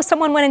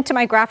 someone went into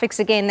my graphics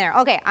again there.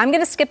 Okay, I'm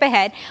going to skip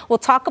ahead. We'll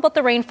talk about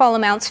the rainfall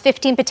amounts,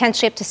 15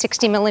 potentially up to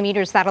 60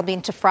 millimeters. That'll be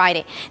into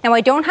Friday. Now,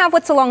 I don't have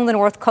what's along the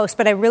north coast,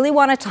 but I really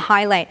wanted to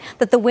highlight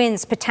that the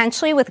winds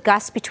potentially with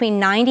gusts between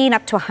 90 and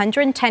up to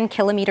 110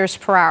 kilometers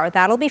per hour.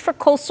 That'll be for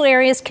coastal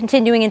areas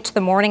continuing into the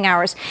morning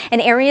hours.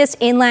 And areas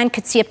inland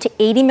could see up to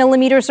 80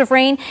 millimeters of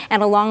rain,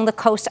 and along the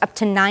coast up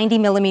to 90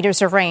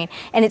 millimeters of rain.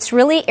 And it's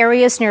really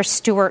areas near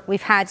Stewart.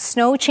 We've had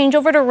snow change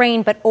over to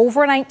rain, but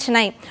overnight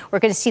tonight, we're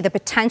going to see the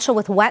potential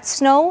with wet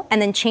snow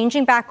and then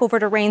changing back over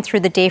to rain through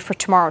the day for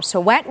tomorrow. So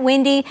wet,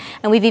 windy,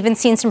 and we've even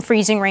seen some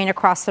freezing rain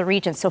across the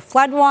region. So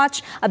flood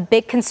watch, a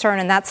big concern,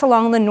 and that's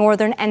along the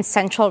northern and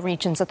central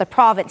regions of the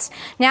province.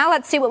 Now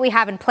let's see what we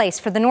have in place.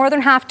 For the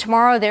northern half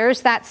tomorrow,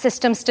 there's that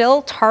system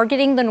still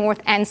targeting the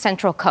north and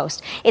central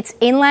coast. It's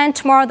inland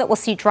tomorrow that we'll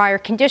see drier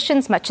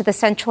conditions. Much of the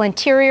central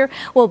interior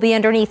will be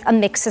underneath a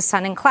mix of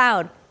sun and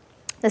cloud.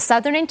 The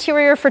southern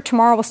interior for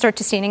tomorrow will start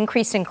to see an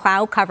increase in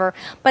cloud cover,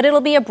 but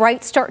it'll be a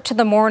bright start to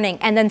the morning,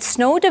 and then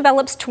snow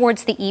develops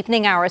towards the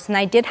evening hours. And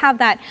I did have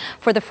that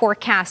for the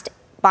forecast.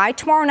 By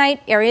tomorrow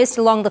night, areas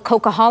along the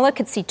Coquihalla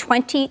could see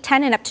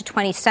 10 and up to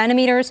 20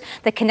 centimeters.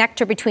 The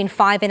connector between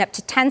 5 and up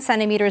to 10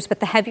 centimeters, but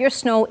the heavier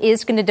snow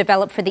is going to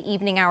develop for the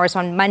evening hours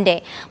on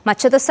Monday.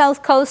 Much of the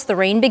south coast, the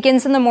rain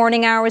begins in the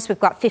morning hours. We've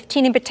got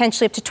 15 and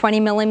potentially up to 20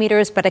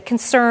 millimeters, but a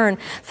concern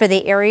for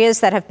the areas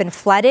that have been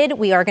flooded.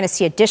 We are going to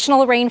see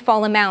additional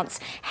rainfall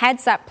amounts.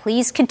 Heads up,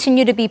 please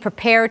continue to be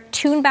prepared.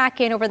 Tune back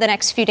in over the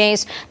next few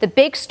days. The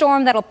big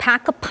storm that'll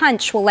pack a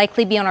punch will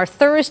likely be on our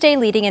Thursday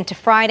leading into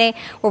Friday,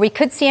 where we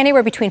could see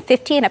anywhere between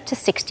 50 and up to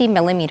 60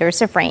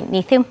 millimeters of rain.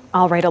 Neetu?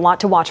 All right, a lot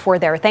to watch for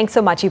there. Thanks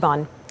so much,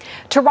 Yvonne.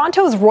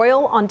 Toronto's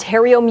Royal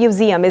Ontario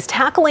Museum is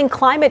tackling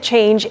climate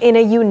change in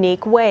a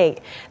unique way.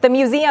 The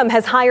museum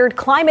has hired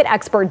climate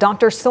expert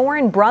Dr.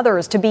 Soren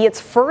Brothers to be its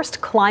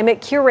first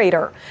climate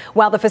curator.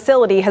 While the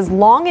facility has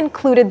long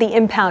included the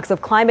impacts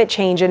of climate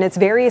change in its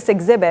various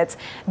exhibits,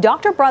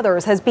 Dr.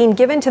 Brothers has been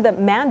given to the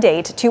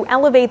mandate to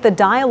elevate the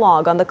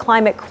dialogue on the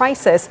climate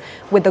crisis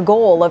with the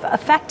goal of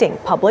affecting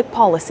public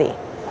policy.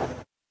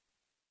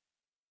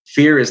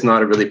 Fear is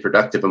not a really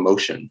productive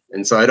emotion.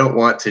 And so I don't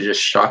want to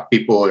just shock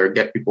people or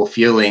get people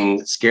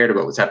feeling scared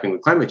about what's happening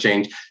with climate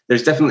change.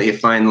 There's definitely a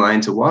fine line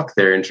to walk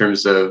there in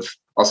terms of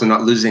also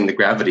not losing the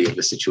gravity of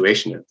the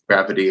situation, the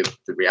gravity of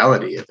the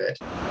reality of it.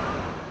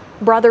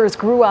 Brothers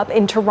grew up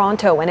in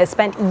Toronto and has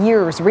spent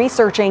years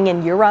researching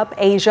in Europe,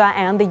 Asia,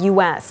 and the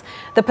U.S.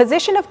 The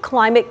position of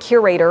climate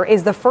curator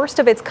is the first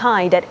of its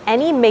kind at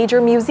any major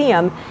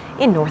museum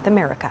in North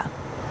America.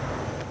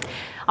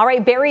 All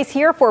right, Barry's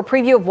here for a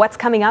preview of what's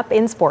coming up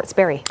in sports.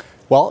 Barry.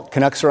 Well,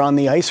 Canucks are on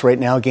the ice right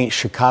now against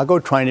Chicago,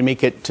 trying to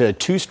make it to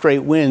 2 straight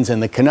wins.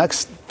 And the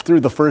Canucks,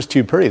 through the first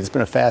 2 periods, it's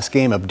been a fast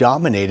game, have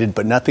dominated,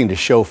 but nothing to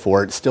show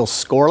for it. Still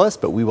scoreless,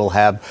 but we will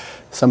have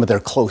some of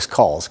their close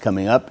calls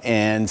coming up.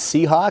 And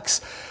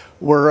Seahawks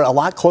were a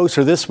lot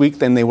closer this week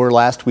than they were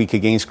last week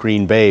against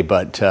Green Bay,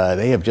 but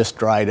they have just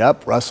dried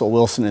up. Russell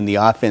Wilson and the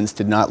offense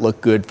did not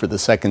look good for the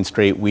second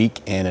straight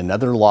week, and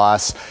another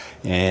loss.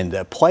 And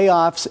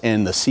playoffs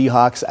and the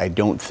Seahawks, I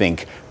don't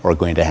think are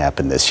going to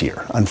happen this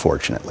year,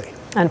 unfortunately.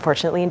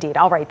 Unfortunately, indeed.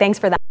 All right, thanks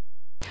for that.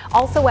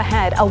 Also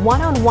ahead, a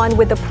one-on-one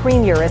with the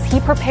Premier as he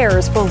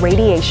prepares for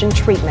radiation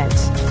treatment.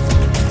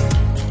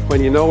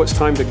 When you know it's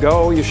time to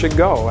go, you should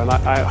go, and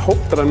I hope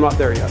that I'm not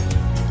there yet.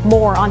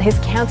 More on his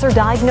cancer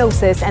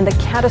diagnosis and the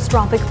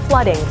catastrophic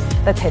flooding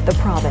that's hit the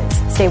province.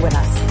 Stay with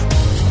us.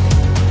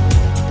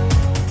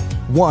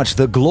 Watch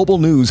the Global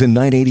News in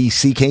 980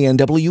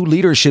 CKNW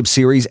Leadership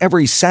Series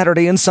every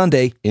Saturday and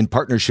Sunday in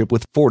partnership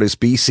with Fortis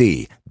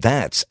BC.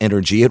 That's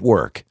Energy at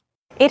Work.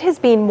 It has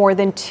been more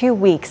than 2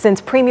 weeks since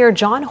Premier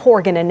John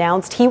Horgan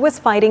announced he was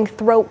fighting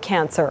throat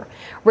cancer.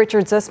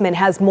 Richard Zussman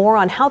has more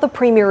on how the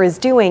Premier is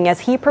doing as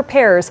he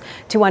prepares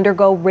to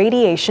undergo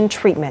radiation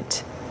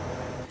treatment.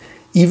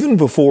 Even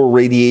before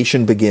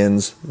radiation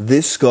begins,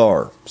 this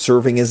scar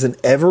serving as an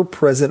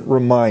ever-present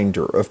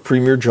reminder of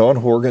Premier John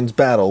Horgan's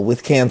battle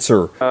with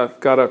cancer. I've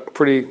got a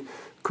pretty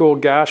cool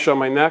gash on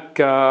my neck.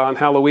 On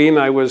Halloween,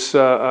 I was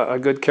a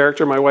good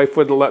character. My wife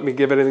wouldn't let me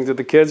give anything to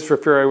the kids for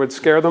fear I would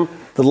scare them.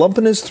 The lump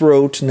in his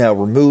throat now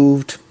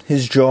removed,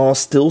 his jaw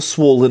still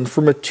swollen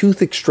from a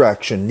tooth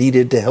extraction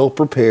needed to help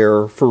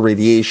prepare for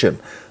radiation.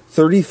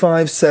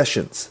 35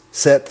 sessions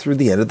set through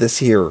the end of this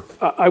year.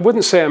 I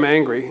wouldn't say I'm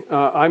angry.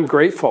 I'm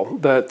grateful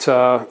that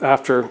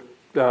after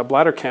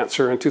bladder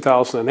cancer in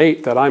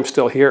 2008 that I'm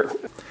still here.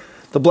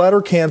 The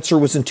bladder cancer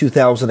was in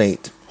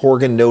 2008.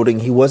 Horgan noting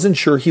he wasn't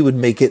sure he would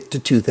make it to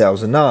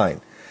 2009.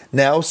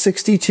 Now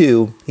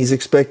 62, he's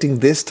expecting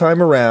this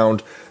time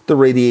around the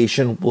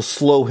radiation will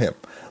slow him,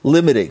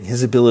 limiting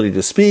his ability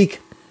to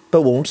speak,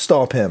 but won't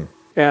stop him.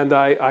 And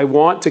I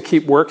want to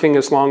keep working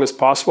as long as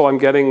possible. I'm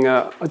getting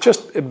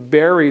just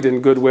buried in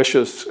good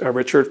wishes,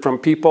 Richard, from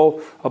people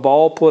of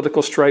all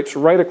political stripes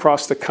right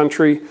across the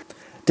country.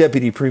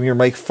 Deputy Premier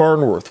Mike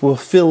Farnworth will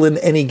fill in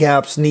any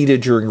gaps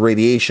needed during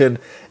radiation,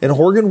 and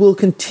Horgan will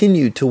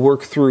continue to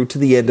work through to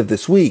the end of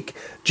this week,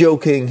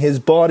 joking his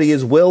body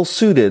is well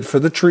suited for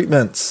the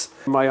treatments.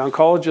 My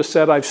oncologist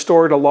said I've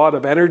stored a lot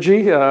of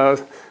energy.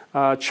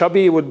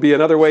 Chubby would be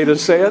another way to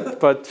say it,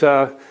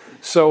 but...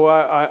 So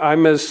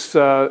I'm as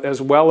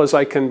well as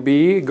I can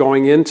be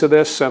going into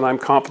this, and I'm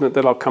confident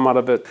that I'll come out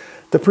of it.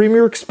 The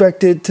Premier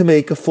expected to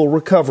make a full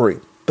recovery,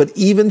 but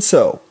even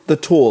so, the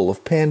toll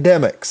of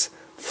pandemics,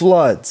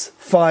 floods,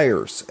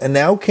 fires, and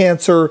now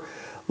cancer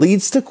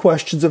leads to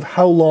questions of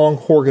how long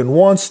Horgan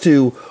wants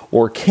to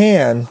or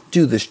can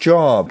do this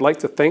job. I'd like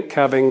to think,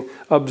 having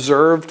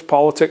observed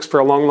politics for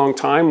a long, long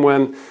time,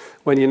 when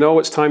you know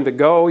it's time to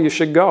go, you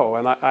should go,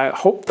 and I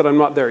hope that I'm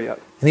not there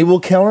yet. And he will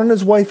count on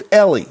his wife,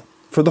 Ellie,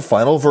 for the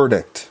final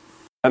verdict.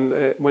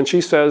 And when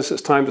she says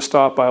it's time to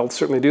stop, I'll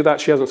certainly do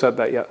that. She hasn't said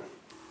that yet.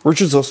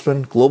 Richard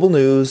Zussman, Global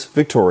News,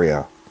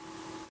 Victoria.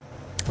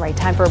 Right,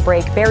 time for a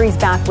break. Barry's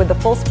back with the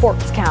full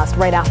sportscast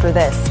right after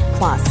this.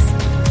 Plus,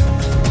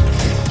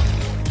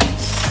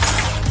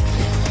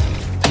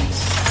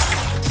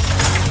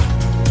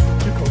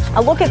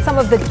 a look at some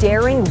of the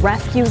daring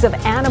rescues of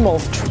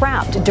animals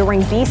trapped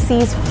during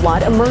BC's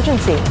flood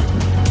emergency.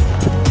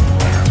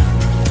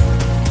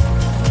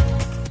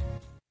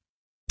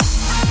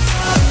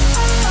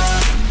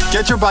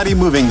 Get your body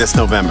moving this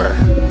November.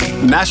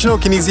 National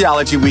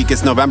Kinesiology Week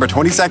is November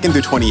 22nd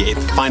through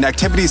 28th. Find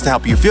activities to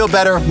help you feel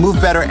better,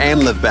 move better,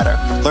 and live better.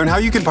 Learn how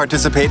you can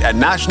participate at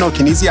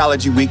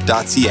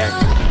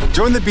nationalkinesiologyweek.ca.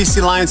 Join the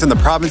BC Lions in the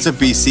province of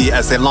BC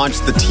as they launch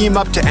the Team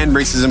Up to End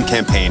Racism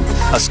campaign,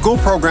 a school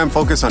program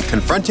focused on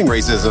confronting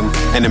racism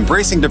and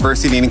embracing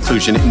diversity and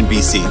inclusion in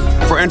BC.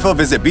 For info,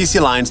 visit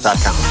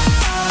bclions.com.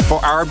 For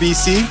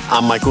RBC,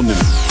 I'm Michael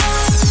Newman.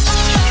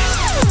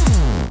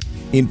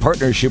 In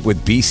partnership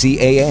with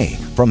BCAA.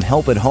 From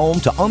help at home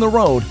to on the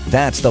road,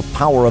 that's the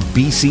power of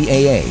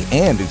BCAA,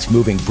 and it's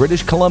moving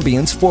British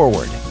Columbians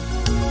forward.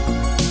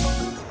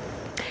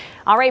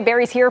 All right,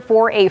 Barry's here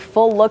for a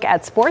full look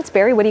at sports.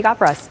 Barry, what do you got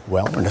for us?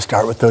 Well, we're going to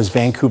start with those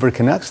Vancouver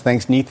Canucks.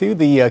 Thanks, Neithu.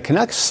 The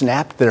Canucks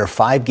snapped their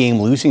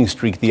 5-game losing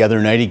streak the other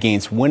night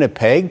against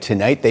Winnipeg.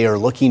 Tonight, they are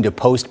looking to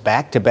post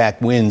back-to-back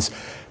wins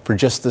for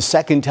just the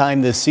second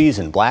time this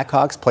season.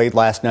 Blackhawks played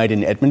last night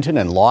in Edmonton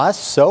and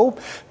lost, so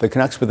the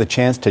Canucks with a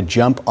chance to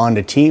jump on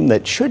a team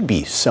that should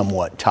be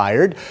somewhat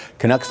tired.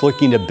 Canucks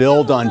looking to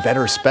build on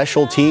better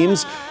special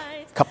teams.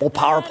 Couple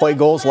power play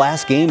goals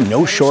last game,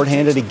 no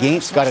shorthanded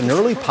against. Got an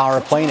early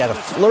power play and had a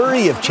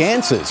flurry of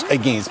chances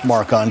against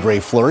Marc-Andre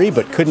Fleury,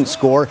 but couldn't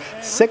score.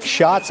 6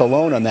 shots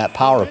alone on that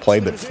power play,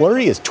 but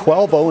Fleury is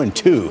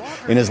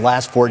 12-0-2 in his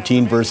last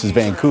 14 versus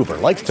Vancouver.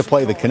 Likes to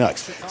play the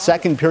Canucks.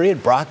 Second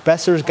period, Brock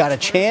Boeser's got a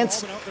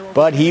chance,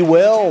 but he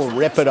will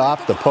rip it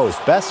off the post.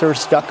 Boeser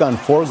stuck on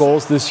 4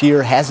 goals this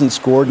year, hasn't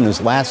scored in his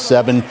last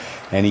 7.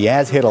 And he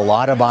has hit a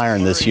lot of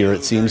iron this year,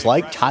 it seems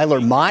like. Tyler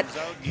Mott,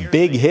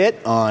 big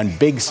hit on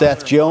Big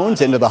Seth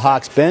Jones into the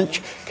Hawks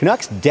bench.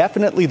 Canucks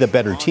definitely the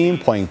better team,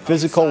 playing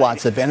physical,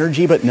 lots of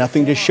energy, but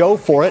nothing to show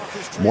for it.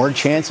 More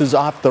chances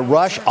off the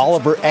rush.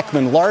 Oliver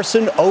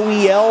Ekman-Larsson,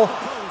 OEL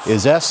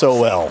is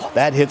SOL.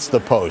 That hits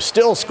the post.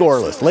 Still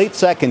scoreless. Late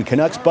second,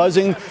 Canucks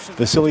buzzing.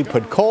 Vasily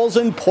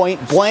Podkolzin,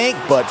 point blank,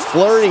 but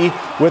Fleury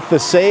with the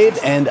save,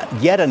 and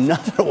yet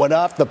another one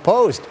off the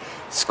post.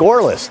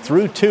 Scoreless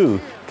through 2.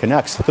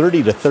 Canucks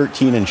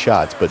 30-13 in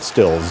shots, but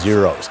still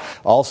zeros.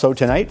 Also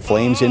tonight,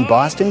 Flames in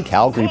Boston.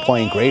 Calgary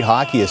playing great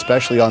hockey,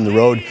 especially on the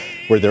road,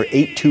 where they're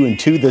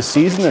 8-2-2 this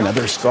season.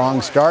 Another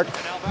strong start.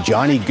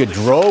 Johnny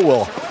Gaudreau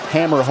will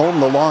hammer home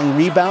the long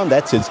rebound.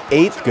 That's his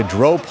 8th.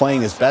 Gaudreau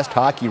playing his best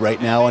hockey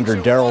right now under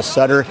Daryl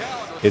Sutter.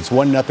 It's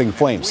 1-0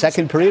 Flames.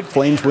 Second period,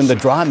 Flames win the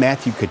draw.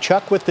 Matthew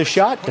Tkachuk with the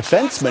shot.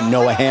 Defenseman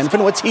Noah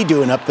Hanifin, what's he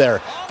doing up there?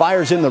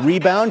 Fires in the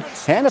rebound.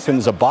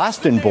 Hanifin's a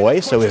Boston boy,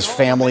 so his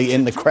family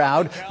in the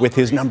crowd with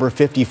his number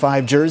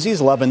 55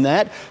 jerseys. Loving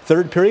that.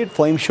 Third period,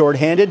 Flames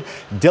shorthanded.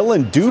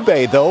 Dylan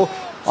Dubé, though,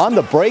 on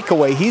the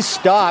breakaway, he's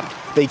stopped.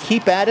 They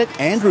keep at it.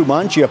 Andrew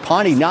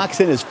Mangiapane knocks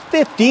in his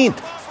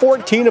 15th.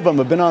 14 of them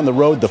have been on the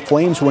road. The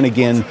Flames win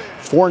again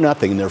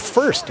 4-0. They're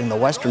first in the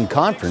Western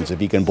Conference,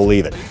 if you can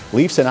believe it.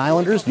 Leafs and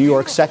Islanders, New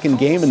York's second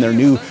game in their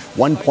new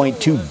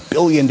 $1.2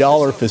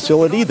 billion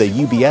facility, the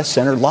UBS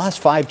Center.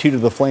 Lost 5-2 to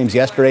the Flames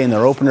yesterday in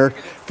their opener.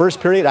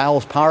 First period,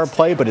 Isles power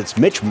play, but it's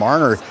Mitch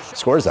Marner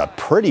scores a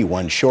pretty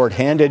one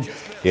shorthanded.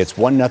 It's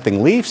 1-0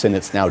 Leafs, and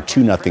it's now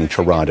 2-0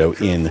 Toronto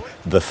in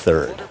the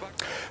third.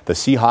 The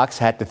Seahawks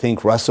had to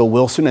think Russell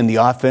Wilson and the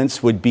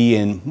offense would be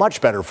in much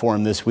better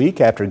form this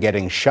week after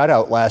getting shut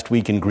out last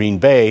week in Green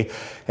Bay.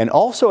 And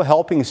also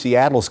helping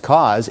Seattle's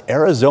cause,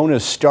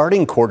 Arizona's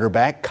starting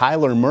quarterback,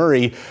 Kyler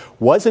Murray,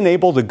 wasn't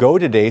able to go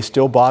today,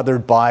 still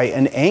bothered by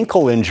an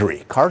ankle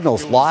injury.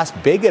 Cardinals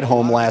lost big at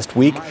home last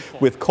week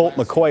with Colt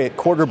McCoy at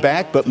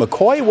quarterback, but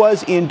McCoy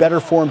was in better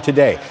form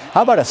today.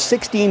 How about a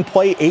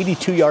 16-play,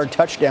 82-yard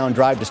touchdown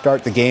drive to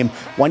start the game,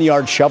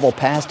 1-yard shovel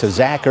pass to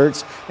Zach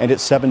Ertz, and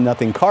it's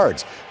 7-0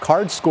 Cards.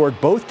 Cards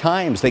scored both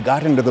times they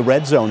got into the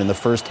red zone in the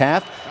first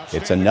half.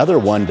 It's another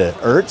one to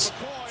Ertz.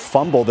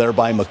 Fumble there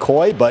by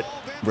McCoy, but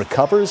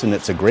recovers, and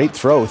it's a great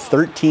throw.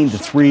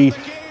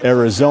 13-3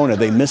 Arizona.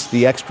 They missed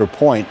the extra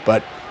point,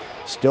 but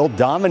still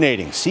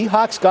dominating.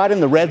 Seahawks got in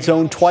the red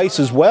zone twice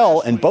as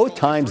well, and both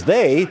times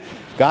they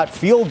got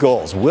field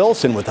goals.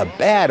 Wilson with a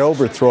bad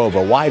overthrow of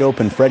a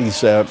wide-open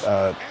Freddie's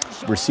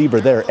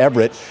receiver there,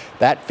 Everett.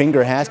 That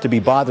finger has to be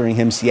bothering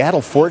him.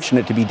 Seattle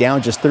fortunate to be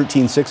down just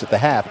 13-6 at the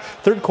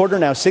half. Third quarter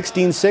now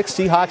 16-6.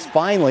 Seahawks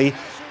finally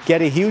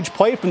get a huge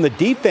play from the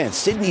defense.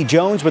 Sidney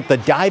Jones with the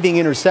diving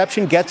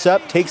interception gets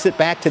up, takes it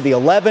back to the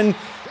 11,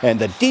 and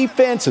the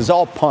defense is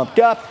all pumped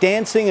up,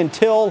 dancing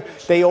until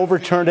they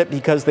overturned it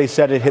because they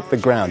said it hit the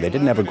ground. They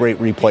didn't have a great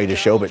replay to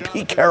show, but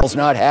Pete Carroll's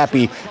not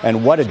happy,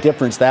 and what a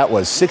difference that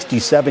was.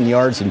 67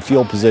 yards in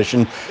field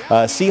position.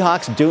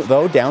 Seahawks,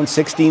 though, down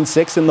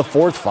 16-6 in the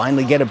fourth,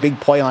 finally get a big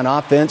play on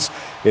offense.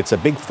 It's a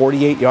big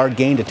 48-yard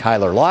gain to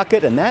Tyler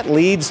Lockett, and that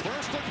leads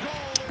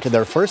to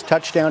their first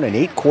touchdown in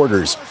 8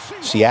 quarters.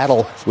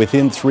 Seattle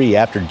within 3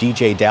 after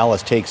DJ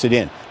Dallas takes it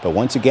in. But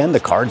once again, the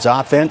Cards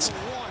offense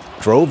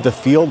drove the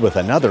field with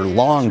another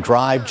long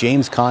drive.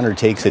 James Conner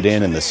takes it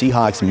in, and the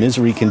Seahawks'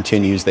 misery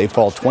continues. They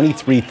fall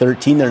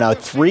 23-13. They're now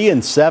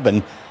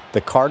 3-7.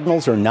 The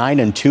Cardinals are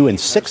 9-2 and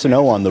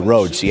 6-0 on the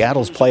road.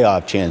 Seattle's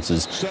playoff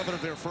chances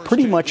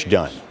pretty much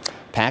done.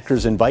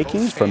 Packers and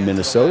Vikings from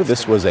Minnesota.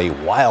 This was a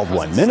wild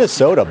one.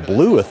 Minnesota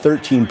blew a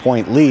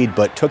 13-point lead,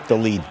 but took the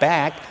lead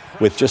back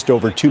with just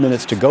over 2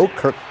 minutes to go.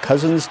 Kirk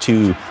Cousins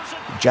to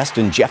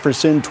Justin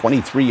Jefferson,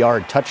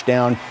 23-yard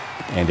touchdown,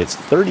 and it's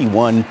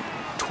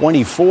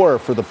 31-24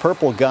 for the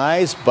Purple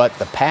Guys, but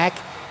the Pack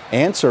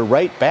answer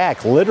right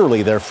back.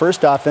 Literally their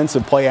first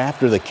offensive play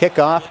after the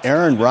kickoff.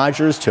 Aaron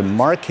Rodgers to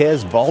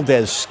Marquez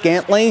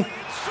Valdes-Scantling.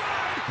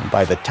 And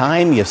by the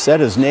time you said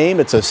his name,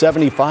 it's a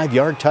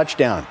 75-yard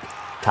touchdown.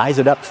 Ties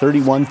it up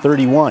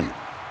 31-31.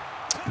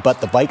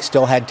 but the Vikes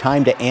still had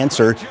time to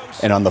answer.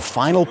 And on the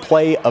final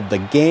play of the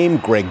game,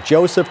 Greg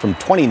Joseph from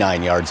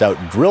 29 yards out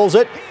drills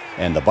it.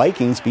 And the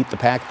Vikings beat the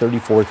Pack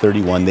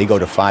 34-31. They go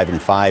to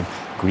 5-5.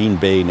 Green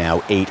Bay now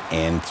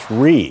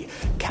 8-3.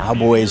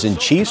 Cowboys and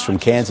Chiefs from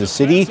Kansas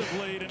City.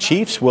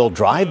 Chiefs will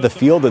drive the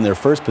field in their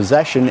first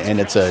possession, and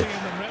it's a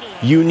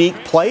unique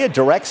play, a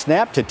direct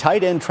snap to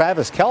tight end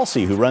Travis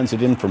Kelce, who runs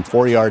it in from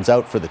 4 yards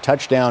out for the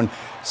touchdown.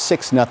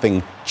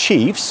 6-0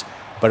 Chiefs.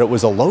 But it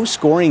was a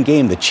low-scoring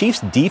game. The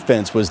Chiefs'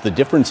 defense was the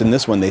difference in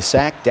this one. They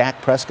sacked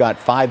Dak Prescott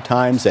 5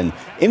 times and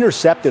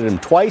intercepted him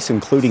twice,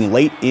 including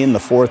late in the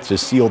fourth to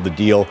seal the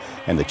deal.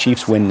 And the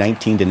Chiefs win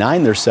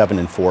 19-9. They're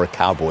 7-4.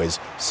 Cowboys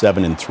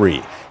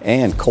 7-3.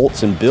 And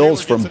Colts and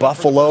Bills from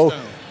Buffalo.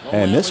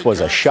 And this was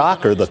a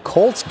shocker. The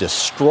Colts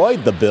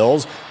destroyed the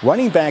Bills.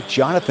 Running back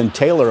Jonathan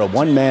Taylor, a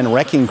one-man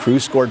wrecking crew,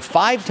 scored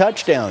 5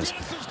 touchdowns.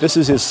 This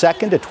is his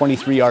second, a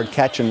 23-yard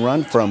catch and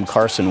run from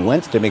Carson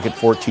Wentz to make it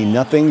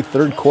 14-0.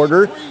 Third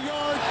quarter,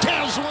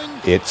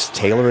 it's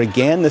Taylor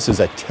again. This is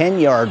a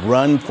 10-yard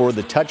run for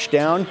the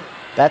touchdown.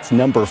 That's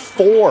number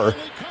 4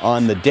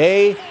 on the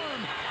day.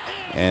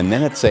 And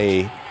then it's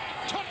a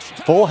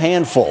full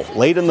handful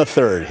late in the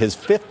third. His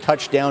 5th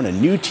touchdown, a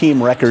new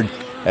team record,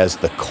 as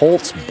the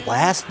Colts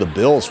blast the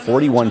Bills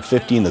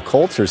 41-15. The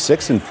Colts are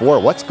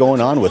 6-4. What's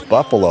going on with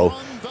Buffalo?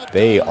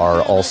 They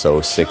are also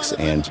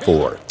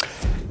 6-4.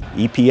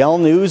 EPL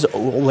news,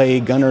 Ole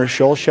Gunnar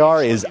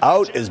Solskjaer is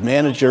out as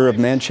manager of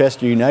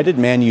Manchester United.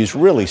 Man U's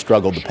really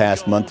struggled the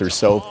past month or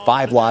so.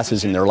 5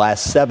 losses in their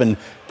last 7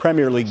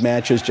 Premier League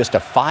matches, just a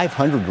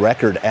 500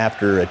 record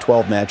after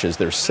 12 matches.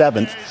 They're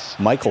 7th.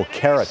 Michael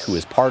Carrick, who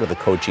is part of the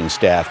coaching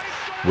staff,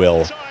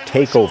 will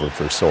take over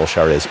for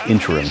Solskjaer as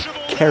interim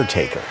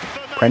caretaker.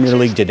 Premier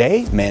League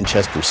today,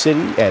 Manchester City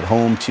at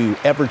home to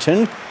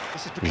Everton.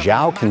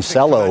 João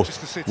Cancelo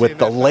with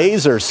the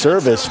laser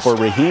service for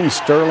Raheem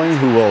Sterling,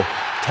 who will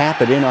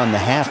tap it in on the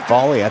half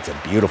volley. That's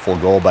a beautiful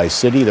goal by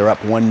City. They're up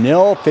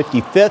 1-0,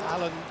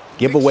 55th.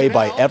 Giveaway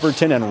by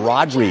Everton, and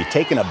Rodri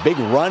taking a big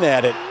run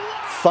at it,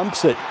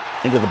 thumps it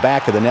into the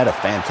back of the net. A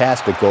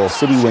fantastic goal.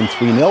 City win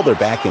 3-0. They're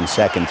back in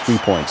second, 3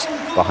 points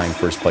behind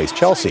first place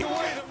Chelsea.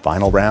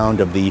 Final round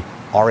of the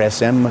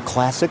RSM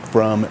Classic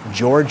from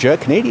Georgia.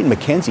 Canadian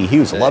Mackenzie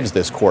Hughes loves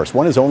this course.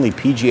 Won his only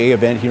PGA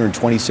event here in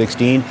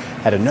 2016.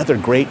 Had another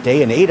great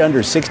day, an 8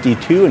 under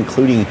 62,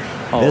 including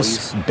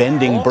this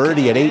bending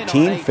birdie at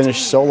 18.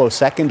 Finished solo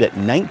second at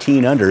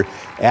 19 under.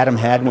 Adam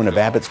Hadwin of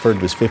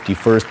Abbotsford was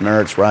 51st.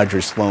 Maritz Roger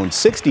Sloan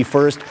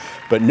 61st.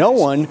 But no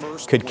one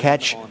could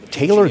catch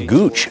Taylor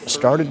Gooch.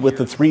 Started with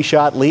a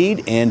 3-shot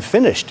lead and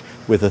finished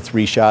with a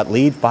 3-shot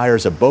lead.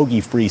 Fires a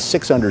bogey-free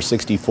 6 under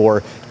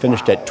 64.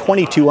 Finished at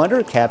 22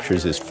 under.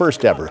 Captures his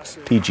first ever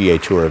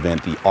PGA Tour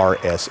event, the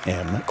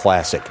RSM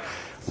Classic.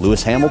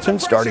 Lewis Hamilton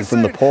starting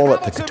from the pole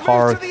at the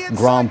Qatar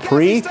Grand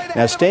Prix.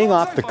 Now, staying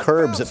off the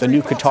curbs at the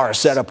new Qatar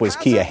setup was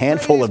key. A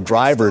handful of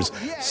drivers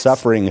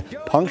suffering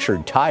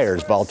punctured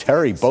tires.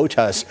 Valtteri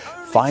Bottas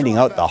finding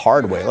out the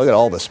hard way. Look at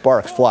all the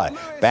sparks fly.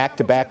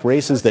 Back-to-back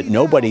races that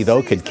nobody,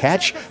 though, could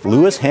catch.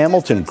 Lewis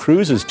Hamilton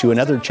cruises to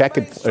another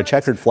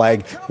checkered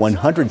flag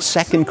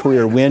 102nd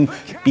career win.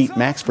 Beat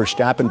Max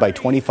Verstappen by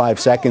 25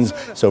 seconds.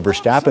 So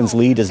Verstappen's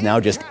lead is now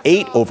just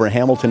 8 over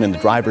Hamilton in the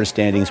driver's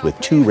standings with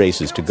 2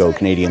 races to go.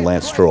 Canadian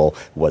Lance Stroll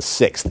was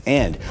 6th.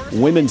 And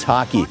women's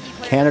hockey,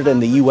 Canada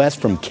and the U.S.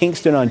 from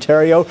Kingston,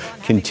 Ontario,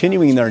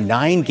 continuing their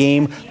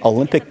 9-game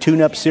Olympic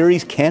tune-up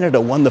series. Canada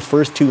won the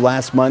first 2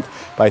 last month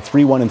by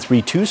 3-1 and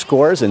 3-2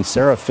 scores, and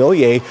Sarah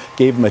Fillier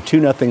gave them a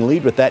 2-0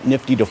 lead with that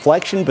nifty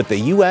deflection, but the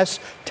U.S.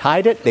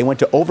 tied it. They went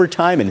to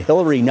overtime, and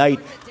Hillary Knight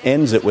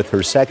ends it with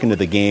her second of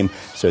the game.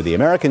 So the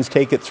Americans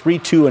take it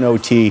 3-2 in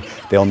OT.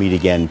 They'll meet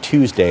again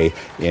Tuesday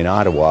in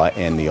Ottawa,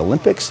 and the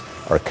Olympics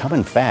are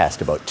coming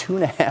fast. About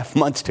 2.5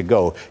 months to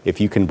go, if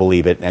you can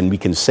believe it, and we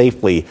can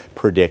safely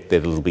predict that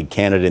it'll be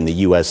Canada and the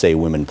USA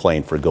women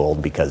playing for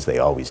gold, because they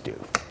always do.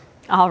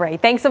 All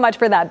right. Thanks so much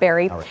for that,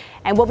 Barry. Right.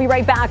 And we'll be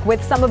right back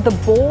with some of the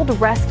bold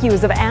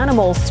rescues of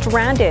animals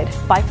stranded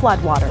by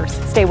floodwaters.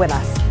 Stay with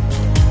us.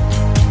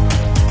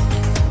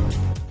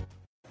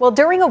 Well,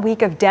 during a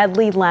week of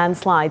deadly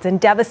landslides and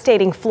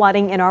devastating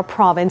flooding in our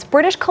province,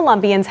 British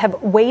Columbians have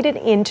waded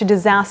into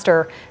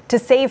disaster to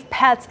save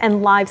pets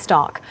and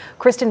livestock.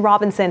 Kristen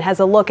Robinson has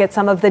a look at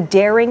some of the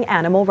daring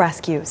animal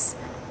rescues.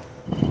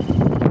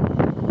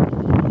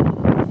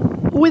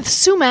 With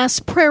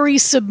Sumas Prairie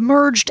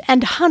submerged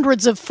and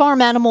hundreds of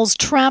farm animals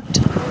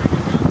trapped,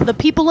 the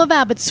people of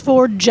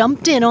Abbotsford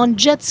jumped in on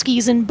jet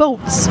skis and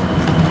boats,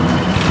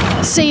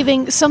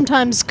 saving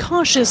sometimes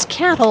cautious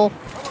cattle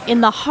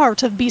in the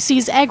heart of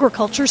BC's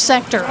agriculture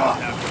sector.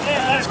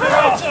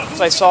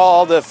 So I saw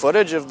all the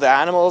footage of the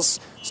animals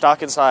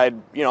stuck inside,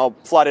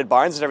 flooded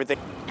barns and everything.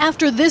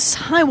 After this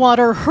high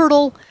water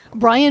hurdle,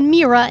 Brian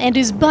Mira and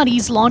his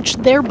buddies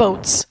launched their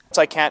boats.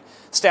 So I can't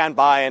stand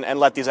by and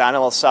let these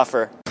animals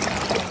suffer.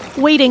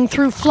 Wading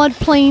through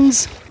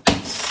floodplains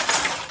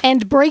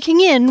and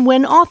breaking in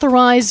when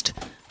authorized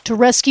to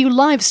rescue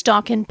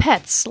livestock and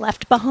pets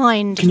left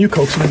behind. Can you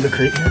coax them in the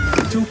crate here?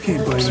 It's okay,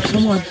 buddy.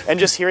 Come on. And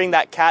just hearing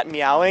that cat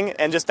meowing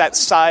and just that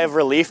sigh of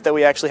relief that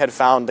we actually had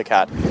found the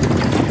cat.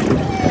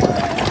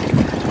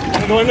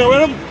 Go in there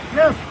with him?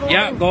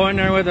 Yeah, go in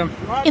there with him.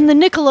 In the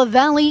Nicola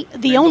Valley,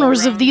 the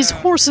owners of these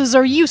horses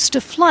are used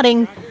to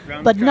flooding,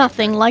 but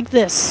nothing like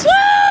this.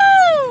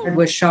 It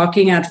was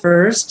shocking at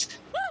first.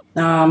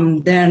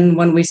 Then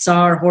when we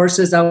saw our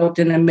horses out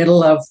in the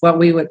middle of what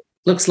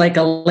looks like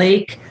a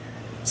lake,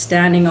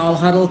 standing all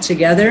huddled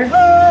together.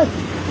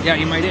 Yeah,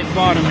 you might hit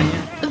bottom in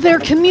here. Their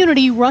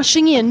community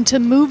rushing in to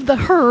move the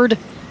herd,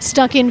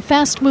 stuck in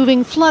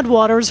fast-moving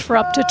floodwaters for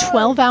up to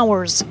 12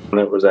 hours.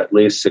 It was at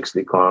least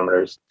 60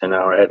 kilometers an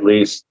hour, at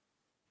least.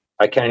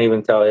 I can't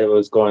even tell. It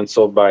was going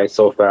so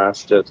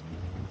fast. Just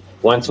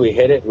once we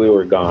hit it, we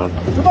were gone.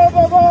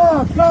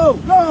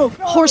 Go.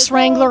 Horse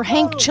wrangler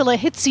Hank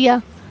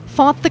Chilahitsia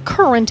fought the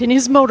current in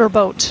his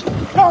motorboat.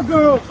 Go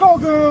girls, go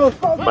girls,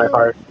 go girls. My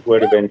heart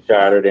would have been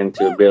shattered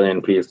into a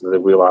billion pieces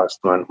if we lost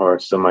one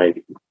horse. So my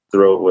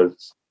throat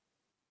was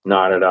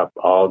knotted up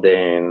all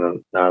day,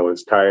 and I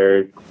was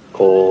tired,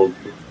 cold,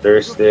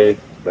 thirsty,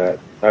 but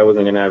I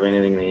wasn't going to have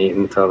anything to eat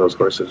until those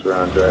horses were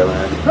on dry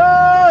land.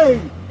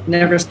 Hey!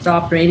 Never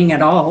stopped raining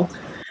at all.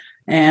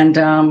 And,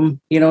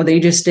 they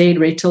just stayed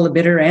right till the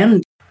bitter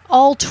end.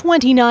 All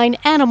 29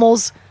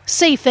 animals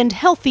safe and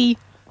healthy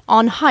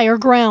on higher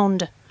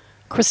ground.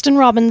 Kristen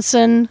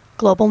Robinson,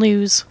 Global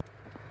News.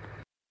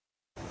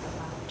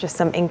 Just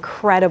some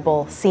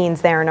incredible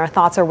scenes there, and our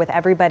thoughts are with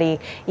everybody,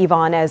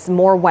 Yvonne, as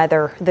more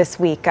weather this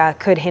week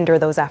could hinder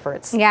those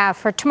efforts. Yeah,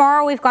 for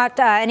tomorrow we've got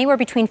anywhere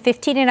between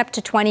 15 and up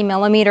to 20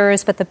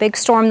 millimeters, but the big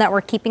storm that we're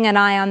keeping an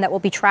eye on that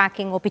we'll be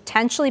tracking will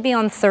potentially be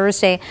on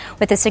Thursday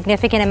with a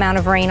significant amount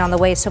of rain on the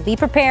way. So be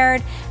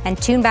prepared and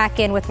tune back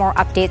in with more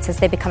updates as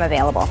they become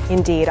available.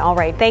 Indeed. All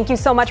right. Thank you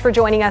so much for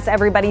joining us,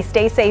 everybody.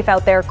 Stay safe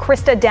out there.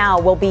 Krista Dow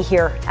will be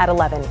here at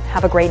 11.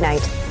 Have a great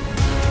night.